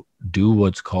 will do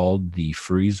what's called the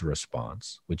freeze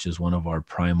response, which is one of our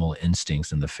primal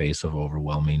instincts in the face of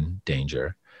overwhelming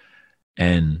danger.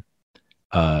 And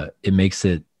it makes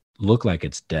it look like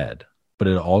it's dead, but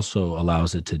it also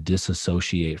allows it to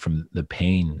disassociate from the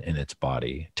pain in its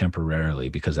body temporarily,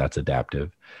 because that's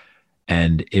adaptive.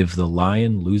 And if the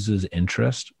lion loses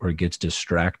interest or gets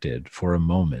distracted for a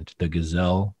moment, the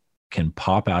gazelle can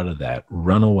pop out of that,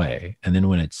 run away, and then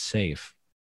when it's safe,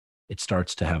 it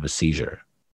starts to have a seizure.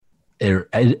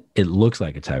 It looks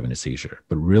like it's having a seizure,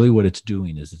 but really what it's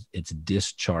doing is it's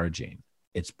discharging,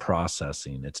 it's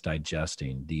processing, it's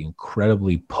digesting the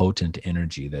incredibly potent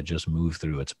energy that just moved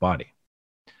through its body.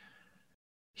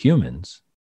 Humans,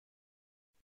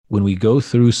 when we go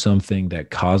through something that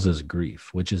causes grief,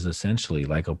 which is essentially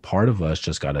like a part of us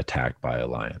just got attacked by a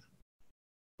lion,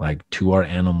 like to our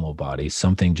animal body,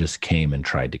 something just came and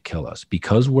tried to kill us.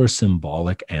 Because we're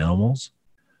symbolic animals,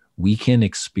 we can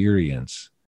experience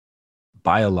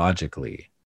biologically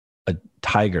a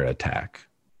tiger attack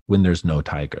when there's no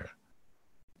tiger.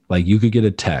 Like you could get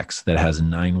a text that has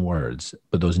 9 words,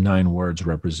 but those 9 words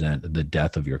represent the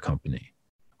death of your company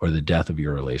or the death of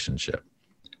your relationship.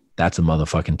 That's a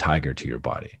motherfucking tiger to your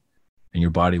body. And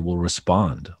your body will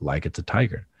respond like it's a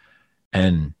tiger.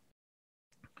 And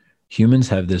humans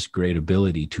have this great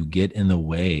ability to get in the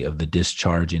way of the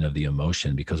discharging of the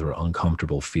emotion because we're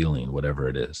uncomfortable feeling whatever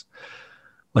it is.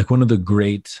 Like one of the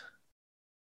great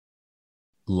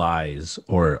lies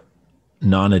or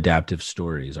non-adaptive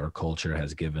stories our culture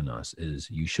has given us is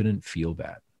you shouldn't feel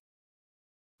bad.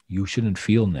 You shouldn't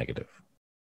feel negative.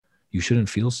 You shouldn't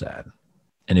feel sad.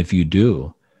 And if you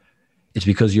do, it's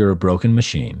because you're a broken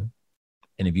machine.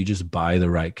 And if you just buy the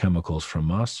right chemicals from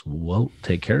us, we'll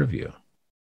take care of you.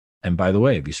 And by the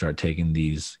way, if you start taking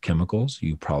these chemicals,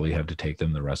 you probably have to take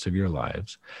them the rest of your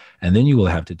lives. And then you will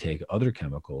have to take other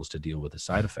chemicals to deal with the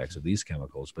side effects of these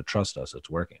chemicals. But trust us, it's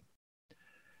working.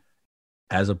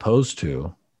 As opposed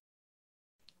to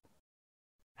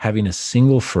having a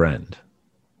single friend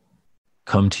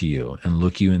come to you and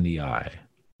look you in the eye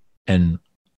and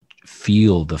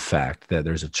feel the fact that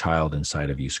there's a child inside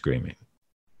of you screaming.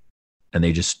 And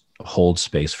they just hold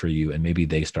space for you, and maybe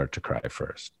they start to cry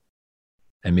first.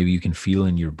 And maybe you can feel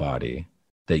in your body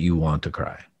that you want to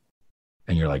cry.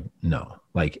 And you're like, no.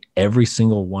 Like every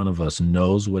single one of us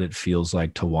knows what it feels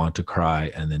like to want to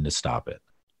cry and then to stop it.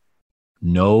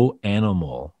 No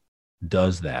animal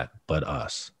does that but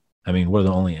us. I mean, we're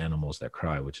the only animals that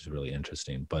cry, which is really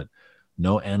interesting. But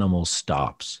no animal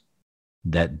stops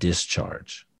that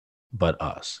discharge but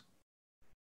us.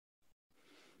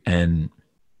 And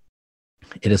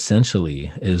it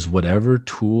essentially is whatever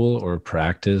tool or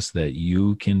practice that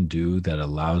you can do that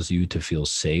allows you to feel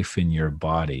safe in your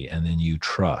body. And then you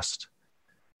trust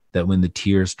that when the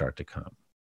tears start to come,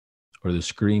 or the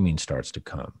screaming starts to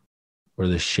come, or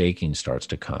the shaking starts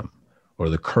to come, or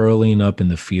the curling up in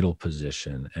the fetal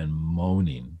position and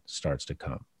moaning starts to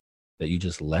come, that you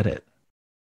just let it.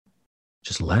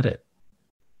 Just let it.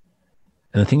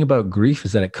 And the thing about grief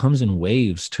is that it comes in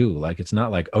waves too. Like it's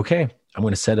not like, okay, I'm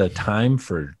going to set a time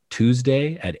for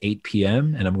Tuesday at 8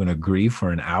 p.m. and I'm going to grieve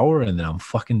for an hour and then I'm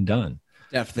fucking done.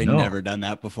 Definitely never done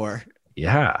that before.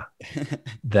 Yeah.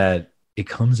 That it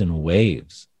comes in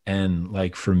waves. And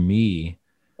like for me,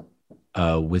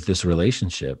 with this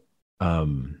relationship,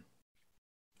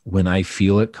 when I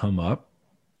feel it come up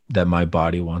that my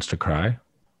body wants to cry,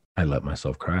 I let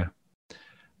myself cry.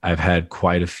 I've had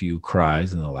quite a few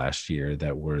cries in the last year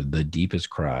that were the deepest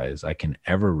cries I can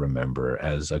ever remember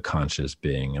as a conscious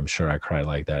being. I'm sure I cried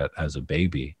like that as a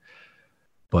baby,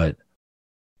 but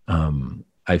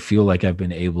I feel like I've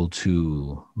been able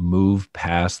to move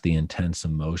past the intense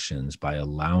emotions by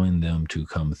allowing them to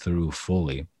come through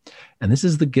fully. And this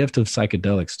is the gift of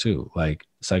psychedelics too. Like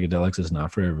psychedelics is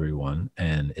not for everyone,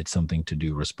 and it's something to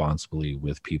do responsibly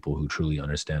with people who truly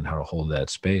understand how to hold that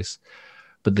space.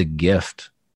 But the gift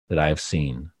that I've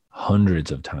seen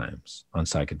hundreds of times on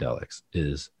psychedelics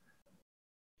is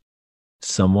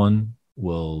someone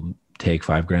will take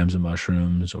 5 grams of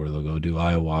mushrooms, or they'll go do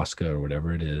ayahuasca or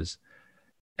whatever it is.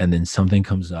 And then something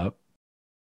comes up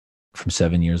from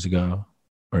 7 years ago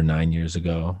or 9 years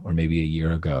ago, or maybe a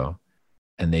year ago,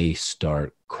 and they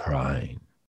start crying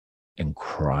and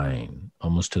crying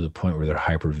almost to the point where they're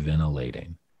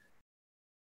hyperventilating.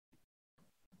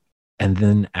 And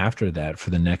then after that, for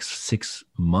the next 6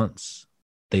 months,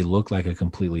 they look like a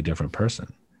completely different person.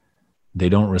 They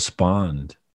don't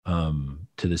respond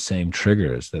to the same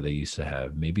triggers that they used to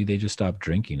have. Maybe they just stopped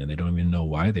drinking and they don't even know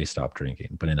why they stopped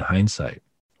drinking. But in hindsight,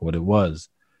 what it was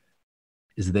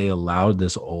is they allowed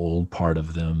this old part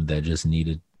of them that just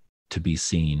needed to be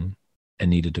seen and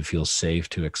needed to feel safe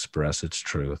to express its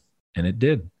truth. And it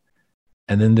did.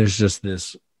 And then there's just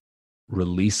this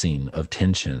releasing of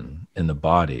tension in the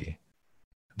body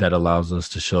that allows us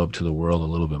to show up to the world a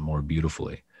little bit more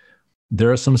beautifully.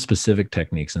 There are some specific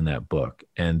techniques in that book,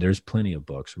 and there's plenty of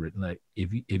books written. Like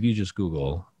if you just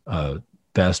Google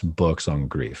best books on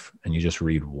grief and you just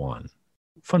read one,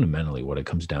 fundamentally what it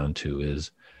comes down to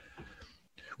is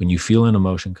when you feel an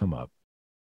emotion come up,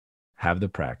 have the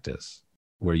practice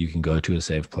where you can go to a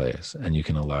safe place and you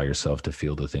can allow yourself to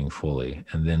feel the thing fully,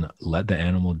 and then let the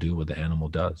animal do what the animal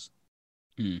does.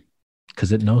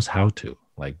 Because it knows how to.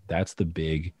 Like, that's the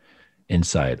big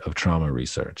insight of trauma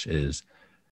research is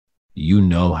you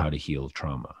know how to heal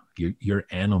trauma. Your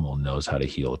animal knows how to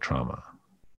heal trauma.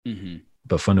 Mm-hmm.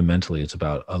 But fundamentally, it's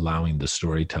about allowing the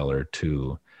storyteller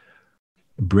to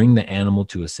bring the animal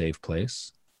to a safe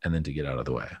place and then to get out of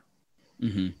the way.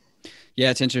 Mm-hmm. Yeah,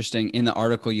 it's interesting. In the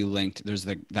article you linked, there's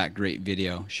that great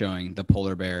video showing the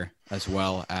polar bear as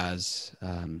well as,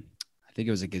 I think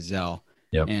it was a gazelle.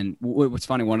 Yep. And what's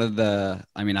funny,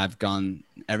 I've gone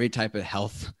every type of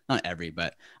health, not every,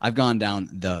 but I've gone down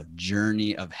the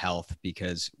journey of health,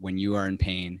 because when you are in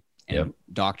pain and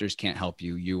doctors can't help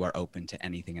you, you are open to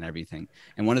anything and everything.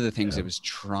 And one of the things, it was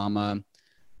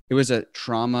a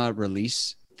trauma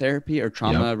release therapy or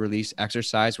trauma release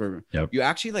exercise where you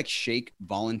actually like shake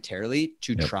voluntarily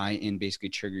to try and basically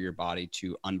trigger your body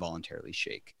to involuntarily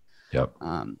shake.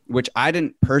 Which I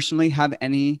didn't personally have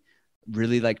any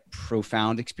really like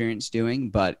profound experience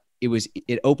doing, but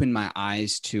it opened my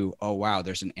eyes to, oh wow,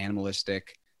 there's an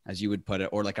animalistic, as you would put it,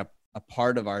 or like a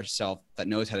part of ourself that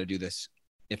knows how to do this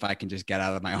if I can just get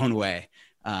out of my own way,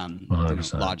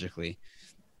 logically.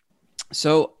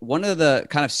 So one of the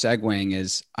kind of segueing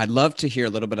is, I'd love to hear a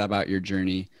little bit about your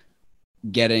journey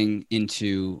getting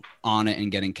into Onnit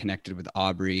and getting connected with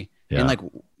Aubrey, and like,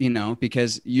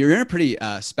 because you're in a pretty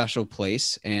special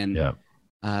place, and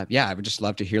I would just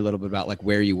love to hear a little bit about like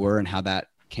where you were and how that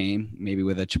came, maybe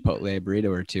with a Chipotle burrito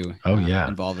or two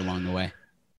involved along the way.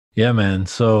 Yeah, man.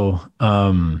 So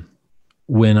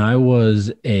when I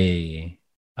was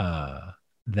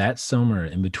that summer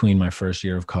in between my first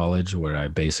year of college, where I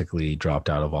basically dropped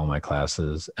out of all my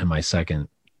classes, and my second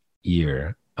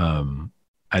year,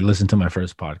 I listened to my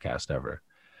first podcast ever.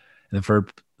 And the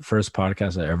first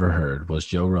podcast I ever heard was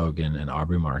Joe Rogan and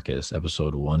Aubrey Marcus,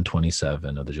 episode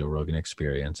 127 of the Joe Rogan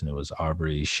Experience. And it was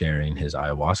Aubrey sharing his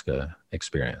ayahuasca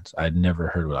experience. I'd never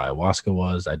heard what ayahuasca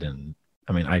was. I'd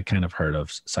kind of heard of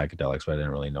psychedelics, but I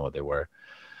didn't really know what they were.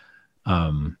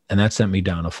 And that sent me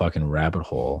down a fucking rabbit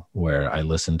hole where I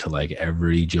listened to like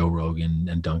every Joe Rogan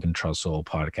and Duncan Trussell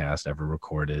podcast ever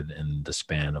recorded in the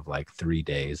span of like 3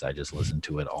 days. I just listened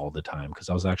to it all the time because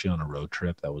I was actually on a road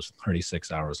trip that was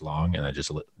 36 hours long,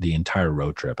 and the entire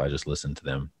road trip I just listened to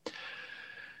them.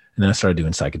 And then I started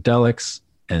doing psychedelics,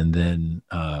 and then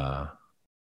I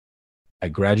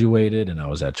graduated and I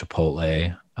was at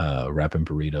Chipotle wrapping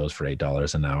burritos for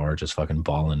 $8 an hour, just fucking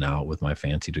balling out with my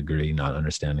fancy degree, not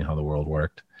understanding how the world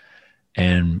worked.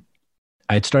 And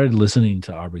I'd started listening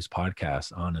to Aubrey's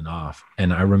podcast on and off.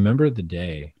 And I remember the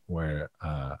day where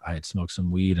I had smoked some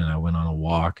weed and I went on a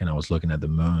walk and I was looking at the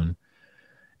moon.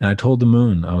 And I told the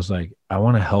moon, I was like, I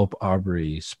want to help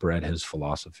Aubrey spread his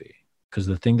philosophy. Because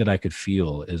the thing that I could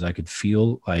feel is I could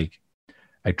feel like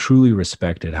I truly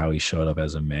respected how he showed up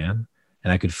as a man.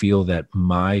 And I could feel that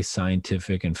my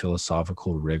scientific and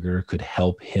philosophical rigor could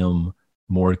help him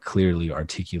more clearly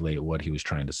articulate what he was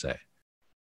trying to say.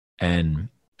 And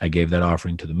I gave that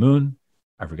offering to the moon.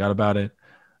 I forgot about it.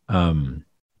 I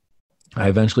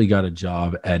eventually got a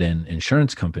job at an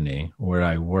insurance company where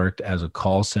I worked as a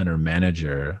call center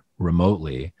manager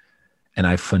remotely, and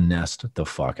I finessed the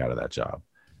fuck out of that job.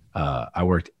 I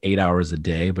worked 8 hours a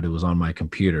day, but it was on my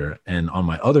computer, and on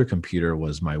my other computer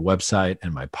was my website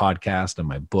and my podcast and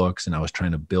my books. And I was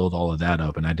trying to build all of that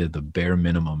up, and I did the bare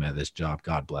minimum at this job.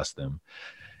 God bless them.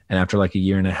 And after like a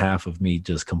year and a half of me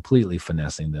just completely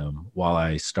finessing them while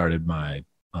I started my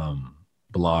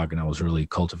blog and I was really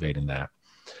cultivating that,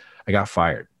 I got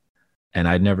fired. And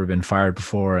I'd never been fired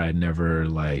before. I had never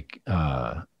like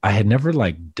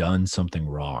done something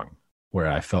wrong where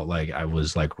I felt like I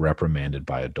was like reprimanded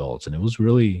by adults. And it was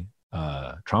really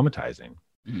traumatizing.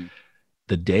 Mm-hmm.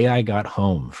 The day I got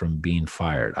home from being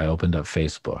fired, I opened up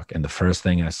Facebook, and the first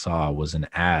thing I saw was an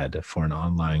ad for an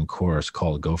online course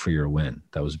called Go For Your Win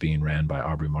that was being ran by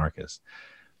Aubrey Marcus.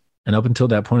 And up until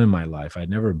that point in my life, I'd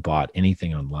never bought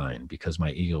anything online because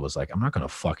my ego was like, I'm not going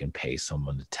to fucking pay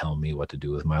someone to tell me what to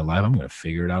do with my life. I'm going to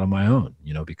figure it out on my own,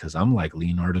 you know, because I'm like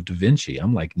Leonardo da Vinci.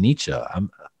 I'm like Nietzsche.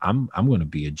 I'm going to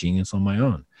be a genius on my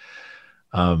own.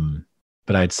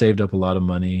 But I'd saved up a lot of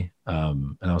money.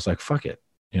 And I was like, fuck it,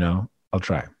 you know, I'll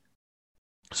try.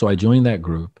 So I joined that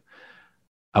group.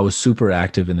 I was super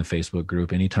active in the Facebook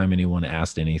group. Anytime anyone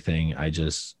asked anything, I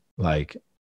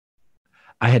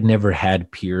had never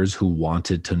had peers who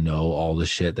wanted to know all the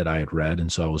shit that I had read.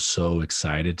 And so I was so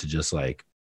excited to just like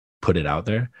put it out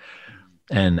there.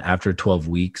 And after 12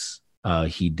 weeks,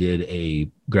 he did a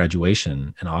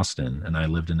graduation in Austin, and I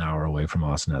lived an hour away from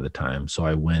Austin at the time. So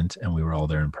I went, and we were all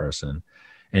there in person.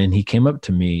 And he came up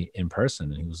to me in person,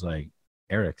 and he was like,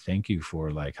 Eric, thank you for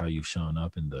like how you've shown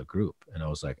up in the group. And I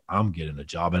was like, I'm getting a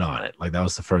job at Onnit. Like that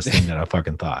was the first thing that I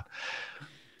fucking thought.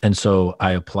 And so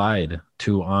I applied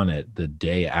to Onnit the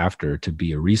day after to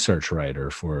be a research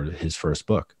writer for his first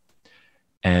book.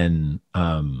 And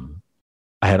I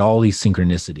had all these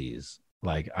synchronicities.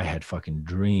 Like I had fucking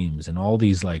dreams and all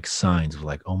these like signs of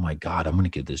like, oh my God, I'm going to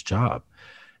get this job.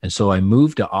 And so I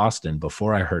moved to Austin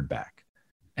before I heard back.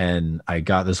 And I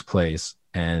got this place,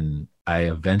 and I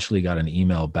eventually got an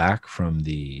email back from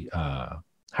the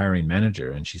hiring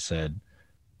manager. And she said,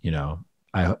 you know,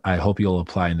 I hope you'll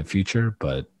apply in the future,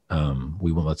 but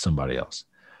we won't let somebody else.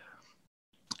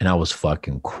 And I was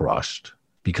fucking crushed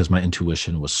because my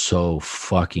intuition was so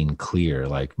fucking clear,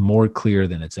 like more clear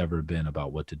than it's ever been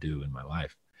about what to do in my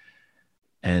life.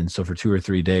 And so for 2 or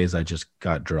 3 days, I just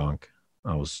got drunk.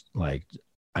 I was like,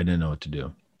 I didn't know what to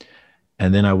do.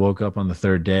 And then I woke up on the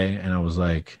third day, and I was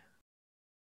like,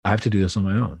 I have to do this on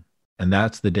my own. And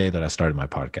that's the day that I started my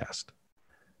podcast.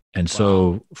 And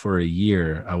so for a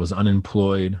year, I was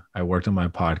unemployed. I worked on my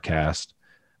podcast.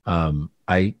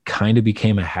 I kind of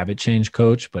became a habit change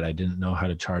coach, but I didn't know how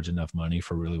to charge enough money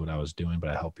for really what I was doing. But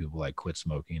I helped people like quit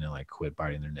smoking and like quit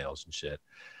biting their nails and shit.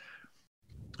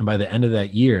 And by the end of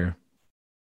that year,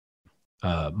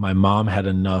 my mom had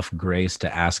enough grace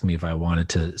to ask me if I wanted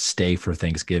to stay for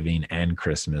Thanksgiving and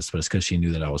Christmas, but it's because she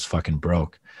knew that I was fucking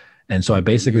broke. And so I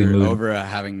basically moved over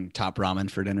having top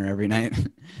ramen for dinner every night.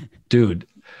 Dude,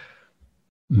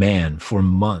 man, for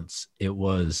months, it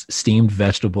was steamed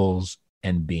vegetables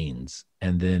and beans.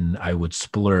 And then I would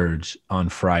splurge on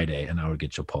Friday, and I would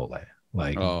get Chipotle.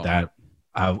 Like that,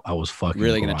 I was fucking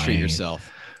really going to treat yourself.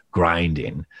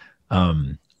 Grinding.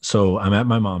 So I'm at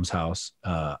my mom's house.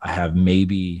 I have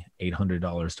maybe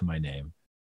 $800 to my name.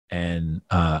 And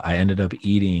I ended up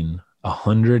eating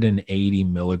 180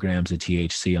 milligrams of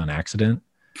THC on accident,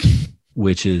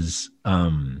 which is,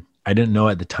 I didn't know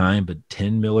at the time, but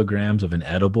 10 milligrams of an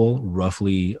edible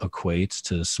roughly equates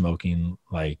to smoking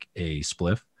like a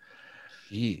spliff.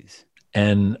 Jeez.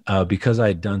 And because I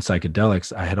had done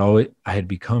psychedelics, I had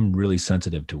become really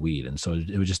sensitive to weed. And so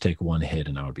it would just take one hit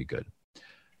and I would be good.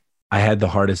 I had the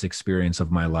hardest experience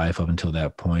of my life up until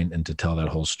that point, and to tell that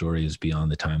whole story is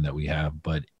beyond the time that we have,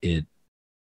 but it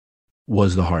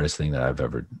was the hardest thing that I've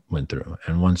ever went through.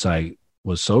 And once I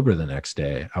was sober the next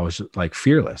day, I was like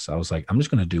fearless. I was like, I'm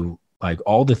just going to do like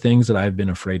all the things that I've been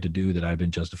afraid to do, that I've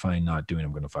been justifying not doing,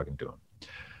 I'm going to fucking do them.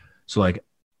 So like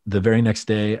the very next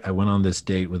day, I went on this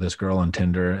date with this girl on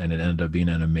Tinder, and it ended up being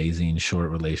an amazing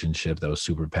short relationship that was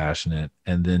super passionate.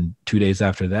 And then 2 days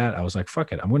after that, I was like,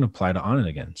 fuck it, I'm going to apply to Onnit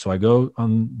again. So I go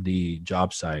on the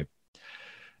job site,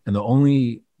 and the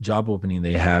only job opening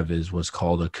they have is what's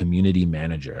called a community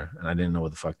manager. And I didn't know what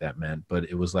the fuck that meant, but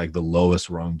it was like the lowest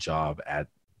rung job at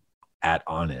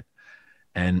Onnit.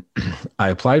 And I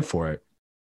applied for it.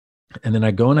 And then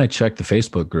I go and I check the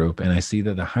Facebook group, and I see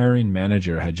that the hiring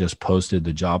manager had just posted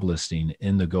the job listing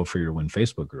in the Go For Your Win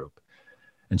Facebook group.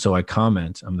 And so I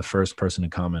comment, I'm the first person to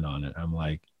comment on it. I'm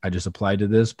like, I just applied to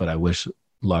this, but I wish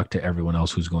luck to everyone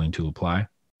else who's going to apply.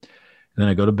 And then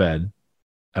I go to bed.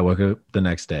 I wake up the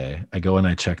next day. I go and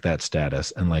I check that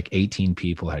status, and like 18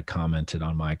 people had commented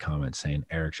on my comment saying,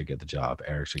 Eric should get the job.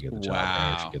 Eric should get the job. Wow.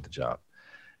 Eric should get the job.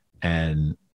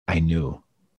 And I knew.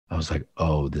 I was like,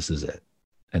 oh, this is it.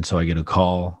 And so I get a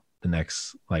call the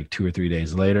next like 2 or 3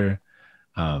 days later.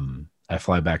 I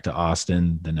fly back to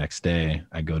Austin the next day.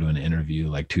 I go to an interview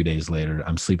like 2 days later.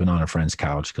 I'm sleeping on a friend's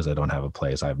couch because I don't have a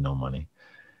place. I have no money.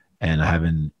 And I have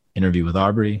an interview with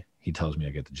Aubrey. He tells me I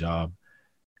get the job.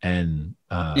 And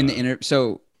in the interview,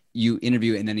 so you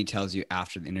interview and then he tells you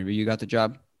after the interview you got the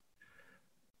job?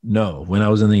 no, when I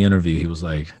was in the interview, he was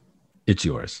like, "It's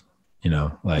yours."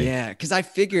 Like, Yeah, because I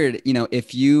figured,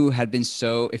 if you had been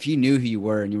if you knew who you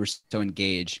were and you were so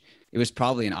engaged, it was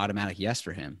probably an automatic yes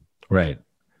for him. right,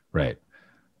 right.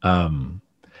 Um,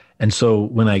 and so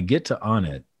when I get to On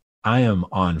It, I am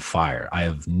on fire. I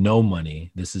have no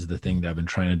money. This is the thing that I've been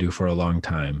trying to do for a long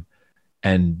time.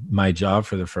 And my job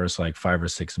for the first like 5 or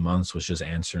 6 months was just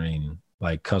answering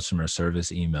like customer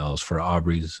service emails for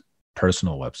Aubrey's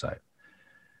personal website.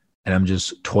 And I'm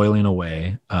just toiling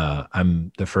away.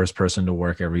 I'm the first person to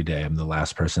work every day. I'm the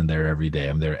last person there every day.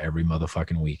 I'm there every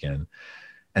motherfucking weekend.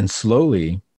 And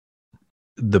slowly,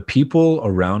 the people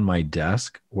around my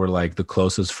desk were like the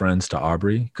closest friends to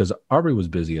Aubrey, because Aubrey was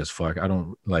busy as fuck.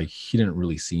 He didn't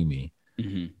really see me.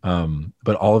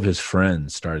 But all of his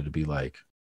friends started to be like,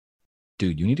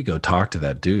 dude, you need to go talk to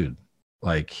that dude.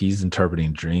 Like, he's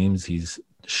interpreting dreams. He's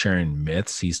sharing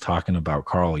myths. He's talking about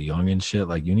Carl Jung and shit.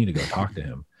 Like, you need to go talk to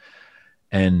him.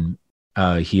 And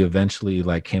he eventually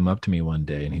like came up to me one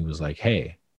day and he was like,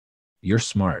 "Hey, you're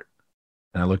smart."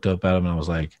 And I looked up at him and I was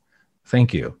like,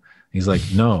 "Thank you." He's like,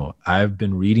 "No, I've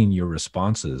been reading your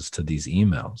responses to these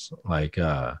emails. Like,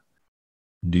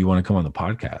 do you want to come on the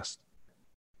podcast?"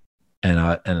 And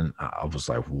I was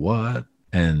like, "What?"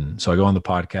 And so I go on the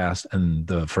podcast, and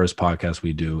the first podcast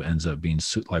we do ends up being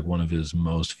like one of his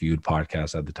most viewed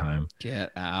podcasts at the time.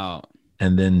 Get out.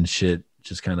 And then shit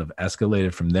just kind of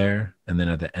escalated from there. And then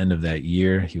at the end of that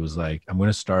year, he was like, "I'm going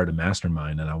to start a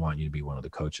mastermind and I want you to be one of the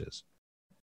coaches."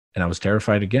 And I was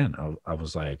terrified again. I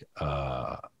was like,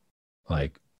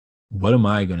 what am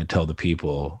I going to tell the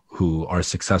people who are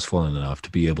successful enough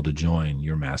to be able to join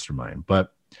your mastermind?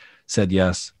 But said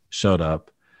yes, showed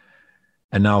up.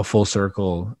 And now full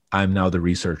circle, I'm now the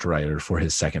research writer for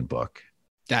his second book.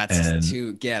 That's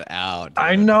to get out. Dude.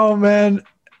 I know, man.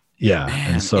 Yeah.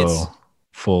 Man, and so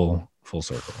full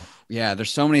circle. Yeah.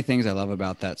 There's so many things I love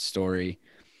about that story.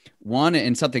 One,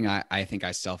 and something I think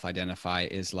I self-identify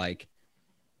is like,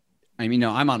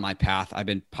 I'm on my path. I've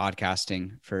been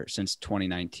podcasting since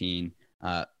 2019.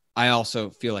 I also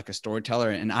feel like a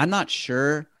storyteller, and I'm not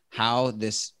sure how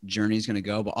this journey is going to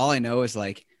go, but all I know is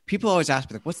like, people always ask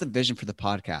me, like, what's the vision for the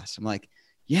podcast? I'm like,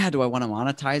 yeah, do I want to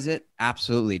monetize it?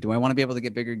 Absolutely. Do I want to be able to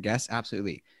get bigger guests?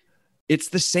 Absolutely. It's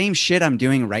the same shit I'm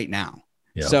doing right now.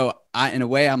 Yeah. So in a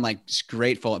way, I'm like just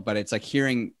grateful, but it's like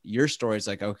hearing your story is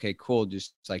like, okay, cool.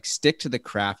 Just like stick to the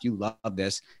craft. You love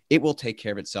this. It will take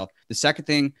care of itself. The second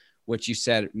thing, what you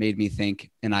said made me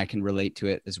think, and I can relate to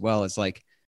it as well, is like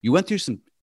you went through some,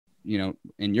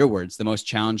 in your words, the most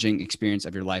challenging experience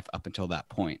of your life up until that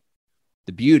point.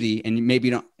 The beauty, and maybe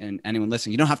you don't, and anyone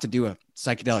listening, you don't have to do a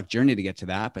psychedelic journey to get to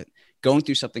that, but going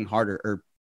through something harder or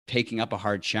taking up a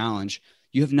hard challenge,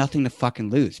 you have nothing to fucking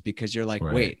lose, because you're like,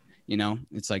 right. Wait,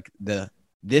 it's like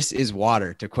this is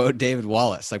water, to quote David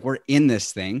Wallace. Like, we're in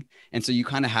this thing. And so you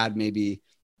kind of had maybe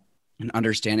an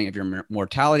understanding of your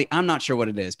mortality. I'm not sure what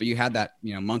it is, but you had that,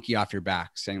 monkey off your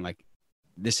back saying like,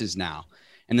 this is now.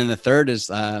 And then the third is,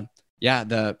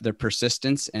 the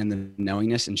persistence and the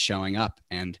knowingness and showing up.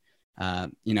 And,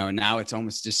 now it's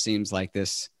almost just seems like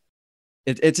this,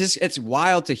 it's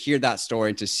wild to hear that story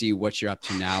and to see what you're up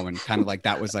to now. And kind of like,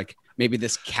 that was like maybe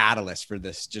this catalyst for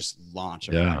this just launch.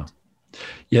 Yeah.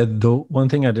 The one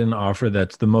thing I didn't offer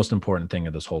that's the most important thing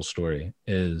of this whole story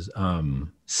is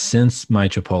since my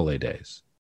Chipotle days,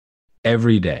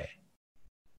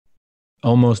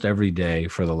 almost every day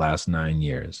for the last 9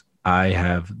 years, I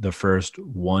have the first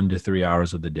 1 to 3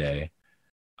 hours of the day,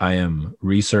 I am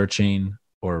researching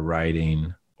or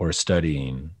writing or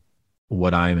studying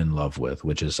what I'm in love with,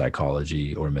 which is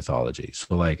psychology or mythology.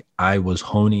 So like I was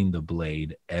honing the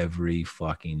blade every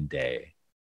fucking day,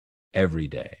 every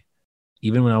day.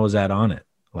 Even when I was on it,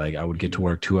 like I would get to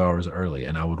work 2 hours early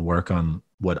and I would work on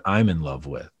what I'm in love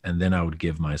with. And then I would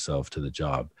give myself to the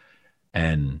job.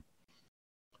 And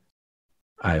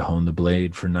I honed the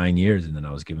blade for 9 years, and then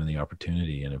I was given the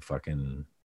opportunity, and it fucking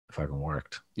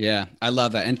worked. Yeah. I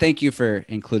love that. And thank you for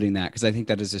including that, because I think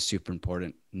that is a super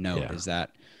important note, is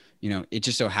that, it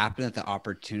just so happened that the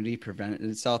opportunity presented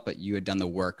itself, but you had done the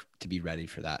work to be ready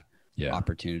for that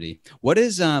opportunity. What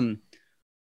is, I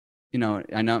know,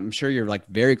 I'm sure you're like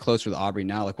very close with Aubrey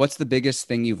now. Like, what's the biggest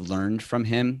thing you've learned from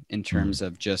him in terms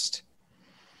of just,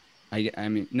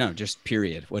 just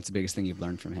period. What's the biggest thing you've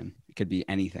learned from him? It could be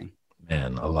anything.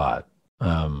 Man, a lot.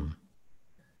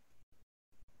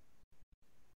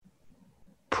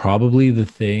 Probably the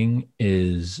thing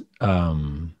is,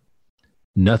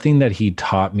 nothing that he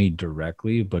taught me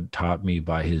directly, but taught me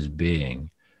by his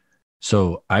being.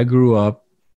 So I grew up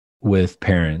with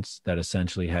parents that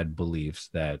essentially had beliefs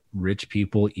that rich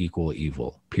people equal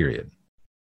evil, period.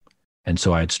 And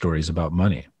so I had stories about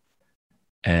money.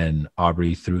 And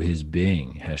Aubrey, through his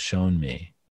being, has shown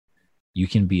me you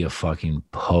can be a fucking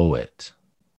poet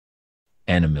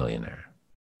and a millionaire.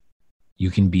 You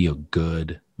can be a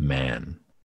good man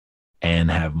and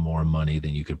have more money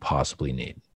than you could possibly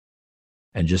need.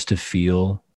 And just to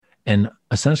feel, and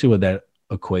essentially what that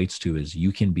equates to is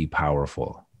you can be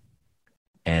powerful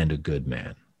and a good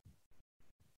man.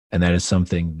 And that is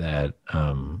something that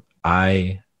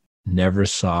I never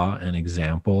saw an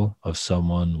example of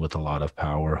someone with a lot of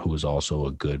power who was also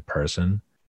a good person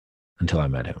until I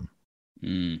met him.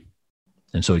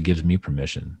 And so it gives me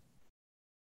permission.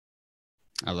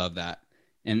 I love that.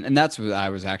 And that's what I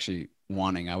was actually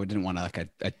wanting. I didn't want like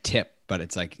a tip, but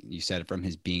it's like you said, from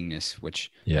his beingness,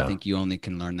 which I think you only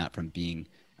can learn that from being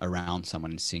around someone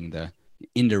and seeing the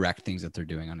indirect things that they're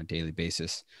doing on a daily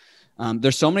basis.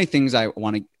 There's so many things I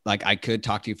want to, like, I could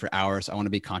talk to you for hours. I want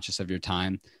to be conscious of your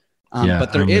time.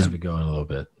 But there is going a little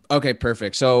bit. Okay,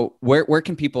 perfect. So where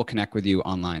can people connect with you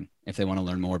online if they want to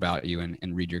learn more about you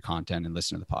and read your content and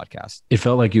listen to the podcast? It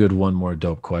felt like you had one more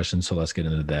dope question, so let's get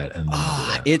into that. And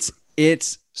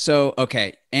it's so,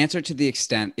 okay. Answer to the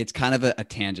extent, it's kind of a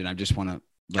tangent. I just want to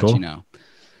let you know.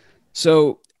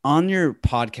 So on your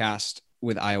podcast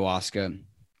with ayahuasca,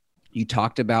 you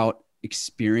talked about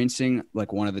experiencing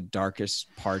like one of the darkest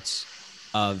parts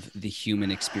of the human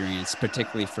experience,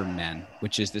 particularly for men,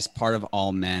 which is this part of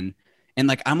all men. And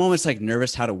like, I'm almost like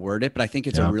nervous how to word it, but I think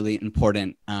it's a really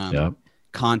important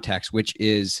context, which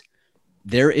is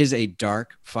there is a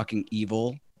dark fucking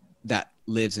evil that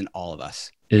lives in all of us.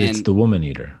 It's the woman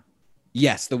eater.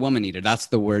 Yes, the woman eater. That's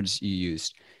the words you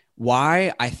used.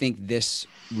 Why I think this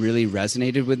really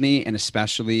resonated with me, and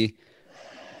especially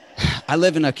I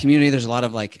live in a community, there's a lot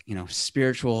of like,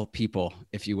 spiritual people,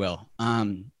 if you will.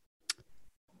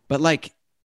 But like,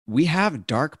 we have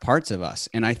dark parts of us.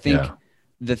 And I think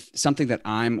something that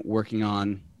I'm working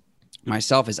on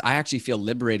myself is I actually feel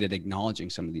liberated acknowledging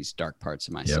some of these dark parts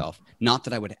of myself. Not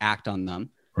that I would act on them,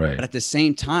 but at the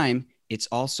same time, it's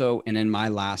also, and in my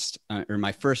last or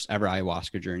my first ever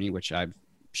ayahuasca journey, which I've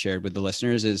shared with the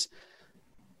listeners, is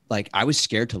like, I was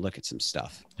scared to look at some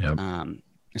stuff.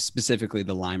 Specifically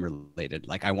the Lyme related.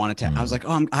 Like I wanted to, I was like,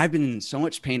 I've been in so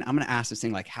much pain. I'm going to ask this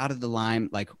thing, like, how did the Lyme,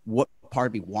 like what part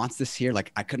of me wants this here?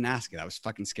 Like I couldn't ask it. I was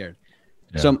fucking scared.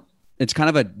 So it's kind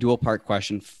of a dual part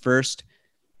question. First,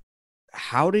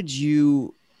 how did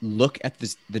you look at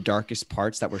the darkest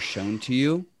parts that were shown to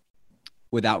you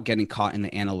without getting caught in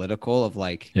the analytical of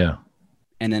like,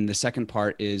 and then the second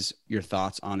part is your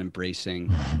thoughts on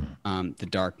embracing the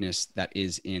darkness that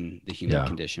is in the human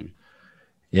condition.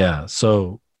 Yeah.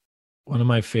 So one of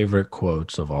my favorite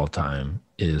quotes of all time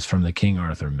is from the King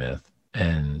Arthur myth.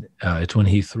 And it's when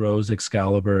he throws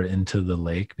Excalibur into the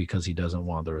lake because he doesn't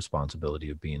want the responsibility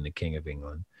of being the king of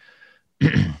England.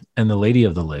 And the Lady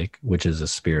of the Lake, which is a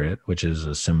spirit, which is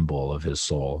a symbol of his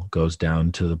soul, goes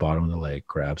down to the bottom of the lake,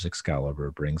 grabs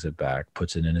Excalibur, brings it back,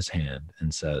 puts it in his hand,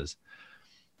 and says,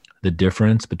 "The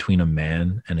difference between a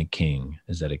man and a king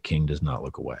is that a king does not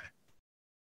look away."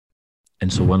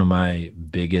 And so one of my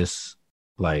biggest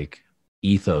like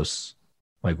ethos,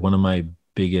 like one of my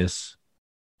biggest,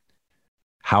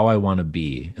 how I want to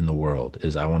be in the world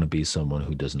is I want to be someone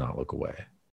who does not look away.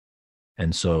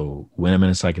 And so when I'm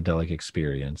in a psychedelic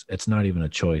experience, it's not even a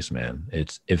choice, man.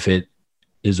 It's if it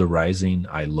is arising,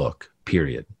 I look,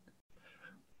 period.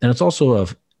 And it's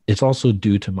also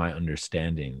due to my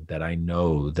understanding that I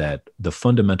know that the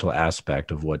fundamental aspect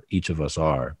of what each of us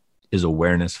are is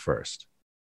awareness first.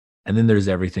 And then there's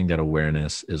everything that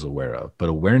awareness is aware of. But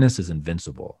awareness is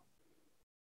invincible.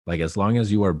 Like as long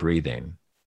as you are breathing,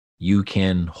 you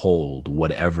can hold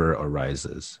whatever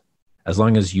arises. As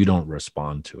long as you don't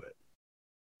respond to it,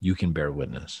 you can bear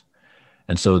witness.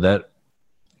 And so that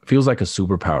feels like a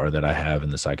superpower that I have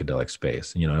in the psychedelic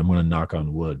space. I'm going to knock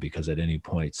on wood because at any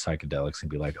point psychedelics can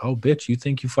be like, oh, bitch, you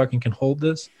think you fucking can hold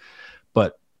this?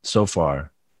 But so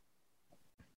far,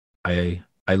 I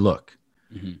look.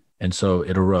 And so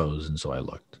it arose, and so I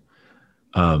looked.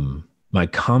 My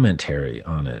commentary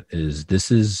on it is this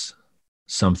is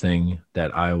something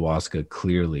that ayahuasca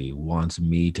clearly wants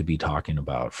me to be talking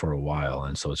about for a while.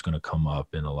 And so it's going to come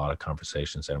up in a lot of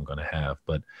conversations that I'm going to have.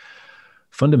 But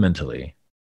fundamentally,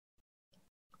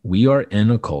 we are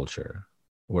in a culture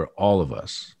where all of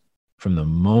us, from the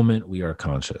moment we are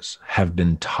conscious, have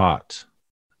been taught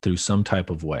through some type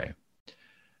of way,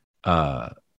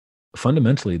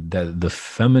 fundamentally, that the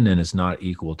feminine is not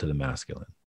equal to the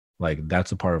masculine. Like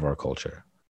that's a part of our culture.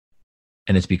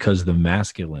 And it's because the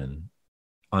masculine,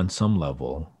 on some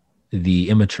level, the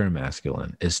immature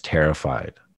masculine is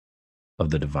terrified of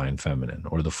the divine feminine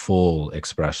or the full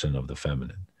expression of the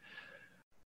feminine.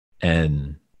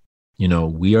 And, you know,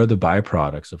 we are the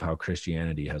byproducts of how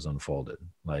Christianity has unfolded.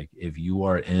 Like if you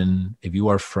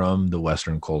are from the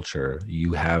Western culture,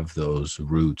 you have those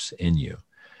roots in you.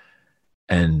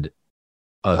 And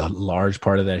a large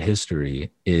part of that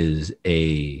history is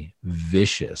a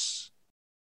vicious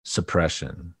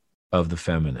suppression of the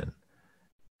feminine.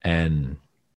 And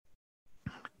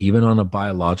even on a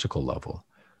biological level,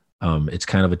 it's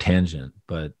kind of a tangent,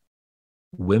 but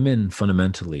women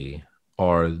fundamentally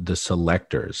are the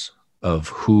selectors of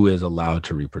who is allowed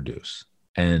to reproduce.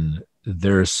 And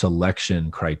their selection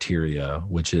criteria,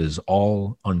 which is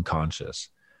all unconscious,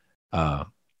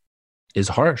 is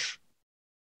harsh.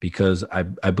 Because I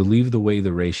believe the way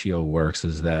the ratio works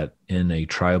is that in a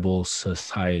tribal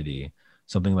society,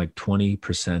 something like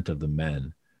 20% of the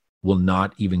men will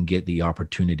not even get the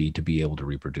opportunity to be able to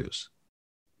reproduce.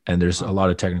 And there's a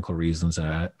lot of technical reasons,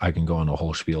 and I can go on a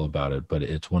whole spiel about it, but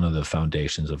it's one of the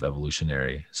foundations of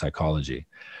evolutionary psychology.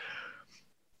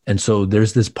 And so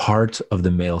there's this part of the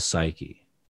male psyche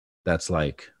that's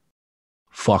like,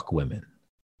 fuck women.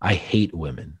 I hate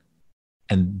women.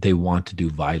 And they want to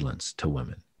do violence to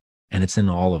women. And it's in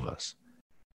all of us.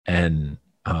 And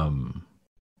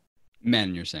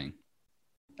men, you're saying?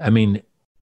 I mean,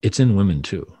 it's in women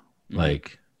too. Mm-hmm.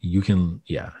 Like you can,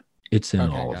 it's in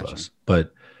all of us.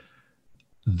 But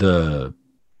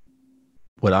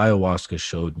what ayahuasca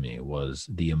showed me was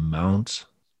the amount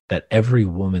that every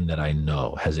woman that I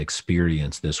know has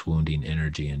experienced this wounding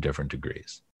energy in different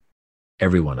degrees.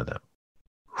 Every one of them.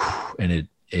 And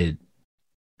it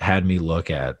had me look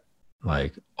at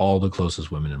like all the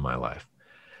closest women in my life.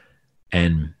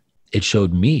 And it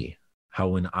showed me how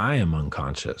when I am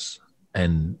unconscious,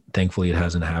 and thankfully it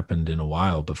hasn't happened in a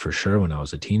while, but for sure when I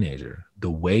was a teenager, the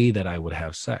way that I would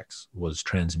have sex was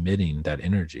transmitting that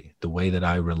energy. The way that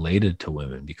I related to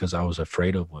women, because I was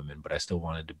afraid of women, but I still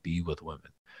wanted to be with women,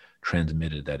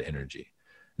 transmitted that energy.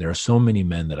 There are so many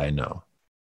men that I know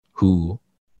who,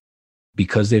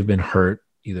 because they've been hurt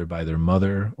either by their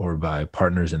mother or by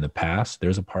partners in the past,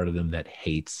 there's a part of them that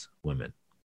hates women.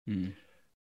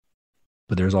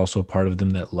 But there's also a part of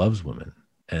them that loves women.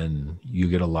 And you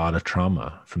get a lot of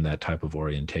trauma from that type of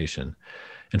orientation.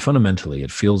 And fundamentally,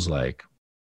 it feels like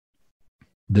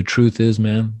the truth is,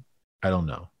 man, I don't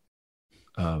know.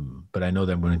 But I know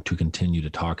that I'm going to continue to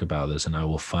talk about this, and I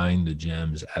will find the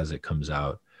gems as it comes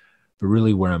out. But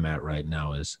really where I'm at right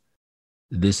now is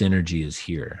this energy is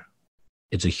here.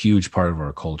 It's a huge part of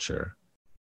our culture.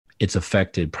 It's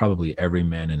affected probably every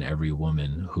man and every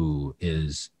woman who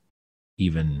is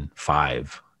even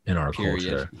 5 in our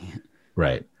culture.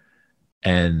 Right.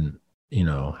 And, you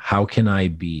know, how can I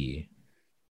be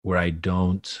where I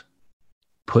don't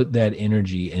put that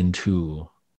energy into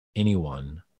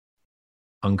anyone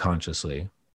unconsciously?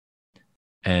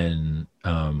 And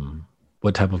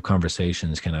what type of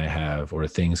conversations can I have or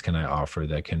things can I offer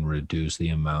that can reduce the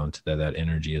amount that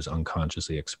energy is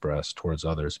unconsciously expressed towards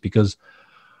others? Because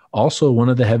also one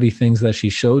of the heavy things that she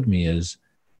showed me is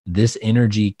this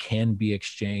energy can be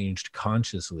exchanged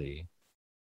consciously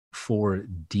for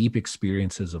deep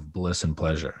experiences of bliss and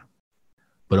pleasure.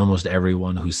 But almost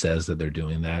everyone who says that they're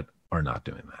doing that are not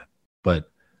doing that.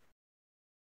 But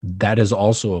that is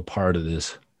also a part of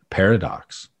this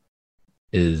paradox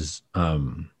is,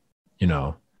 you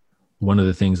know, one of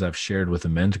the things I've shared with the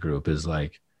men's group is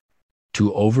like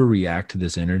to overreact to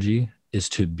this energy is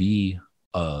to be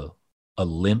a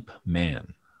limp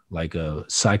man, like a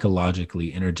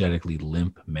psychologically, energetically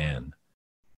limp man.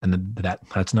 And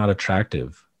that's not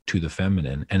attractive to the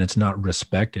feminine, and it's not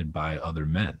respected by other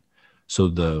men. So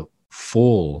the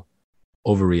full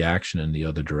overreaction in the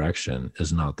other direction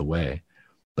is not the way,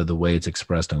 but the way it's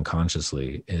expressed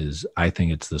unconsciously is, I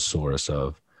think it's the source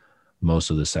of most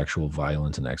of the sexual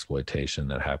violence and exploitation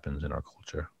that happens in our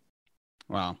culture.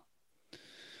 Wow.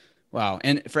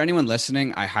 And for anyone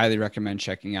listening, I highly recommend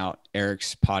checking out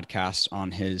Eric's podcast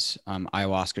on his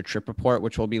ayahuasca trip report,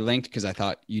 which will be linked because I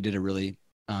thought you did a really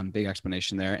big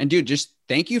explanation there. And dude, just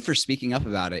thank you for speaking up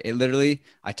about it. It literally,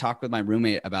 I talked with my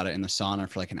roommate about it in the sauna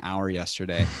for like an hour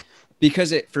yesterday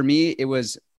because for me, it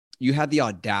was, you had the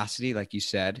audacity, like you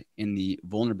said, in the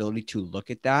vulnerability to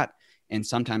look at that. And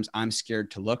sometimes I'm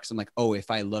scared to look. So I'm like, oh, if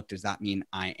I look, does that mean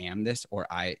I am this or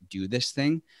I do this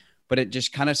thing? But it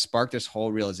just kind of sparked this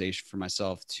whole realization for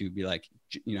myself to be like,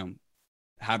 you know,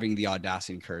 having the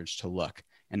audacity and courage to look.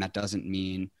 And that doesn't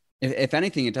mean, if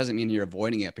anything, it doesn't mean you're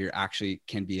avoiding it, but you're actually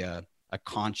can be a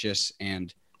conscious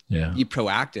and be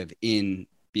proactive in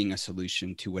being a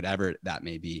solution to whatever that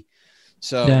may be.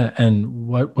 So yeah. And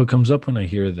what comes up when I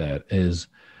hear that is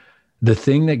the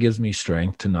thing that gives me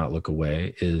strength to not look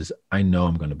away is I know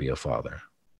I'm going to be a father.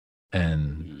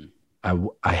 And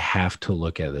I have to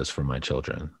look at this for my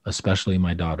children, especially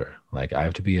my daughter. Like I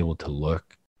have to be able to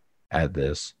look at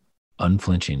this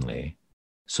unflinchingly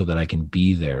so that I can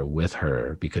be there with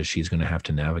her because she's going to have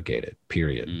to navigate it,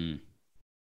 period.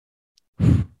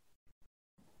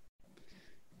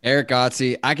 Eric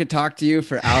Gotze, I could talk to you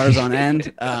for hours on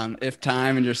end if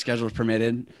time and your schedule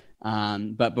permitted.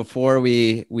 But before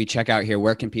we check out here,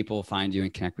 where can people find you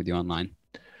and connect with you online?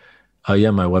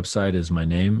 Yeah, my website is my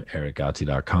name,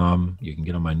 ericgotze.com. You can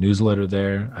get on my newsletter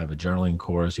there. I have a journaling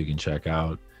course you can check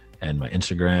out, and my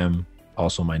Instagram,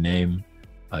 also my name.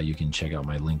 You can check out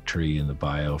my link tree in the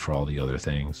bio for all the other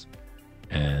things,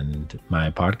 and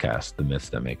my podcast, The Myths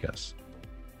That Make Us.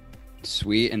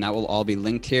 Sweet, and that will all be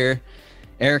linked here.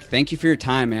 Eric, thank you for your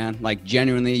time, man. Like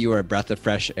genuinely, you are a breath of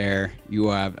fresh air. You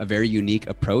have a very unique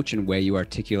approach and way you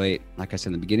articulate, like I said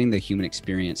in the beginning, the human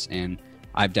experience. And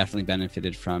I've definitely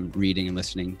benefited from reading and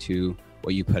listening to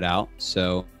what you put out.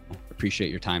 So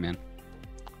appreciate your time, man.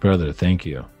 Brother, thank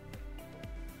you.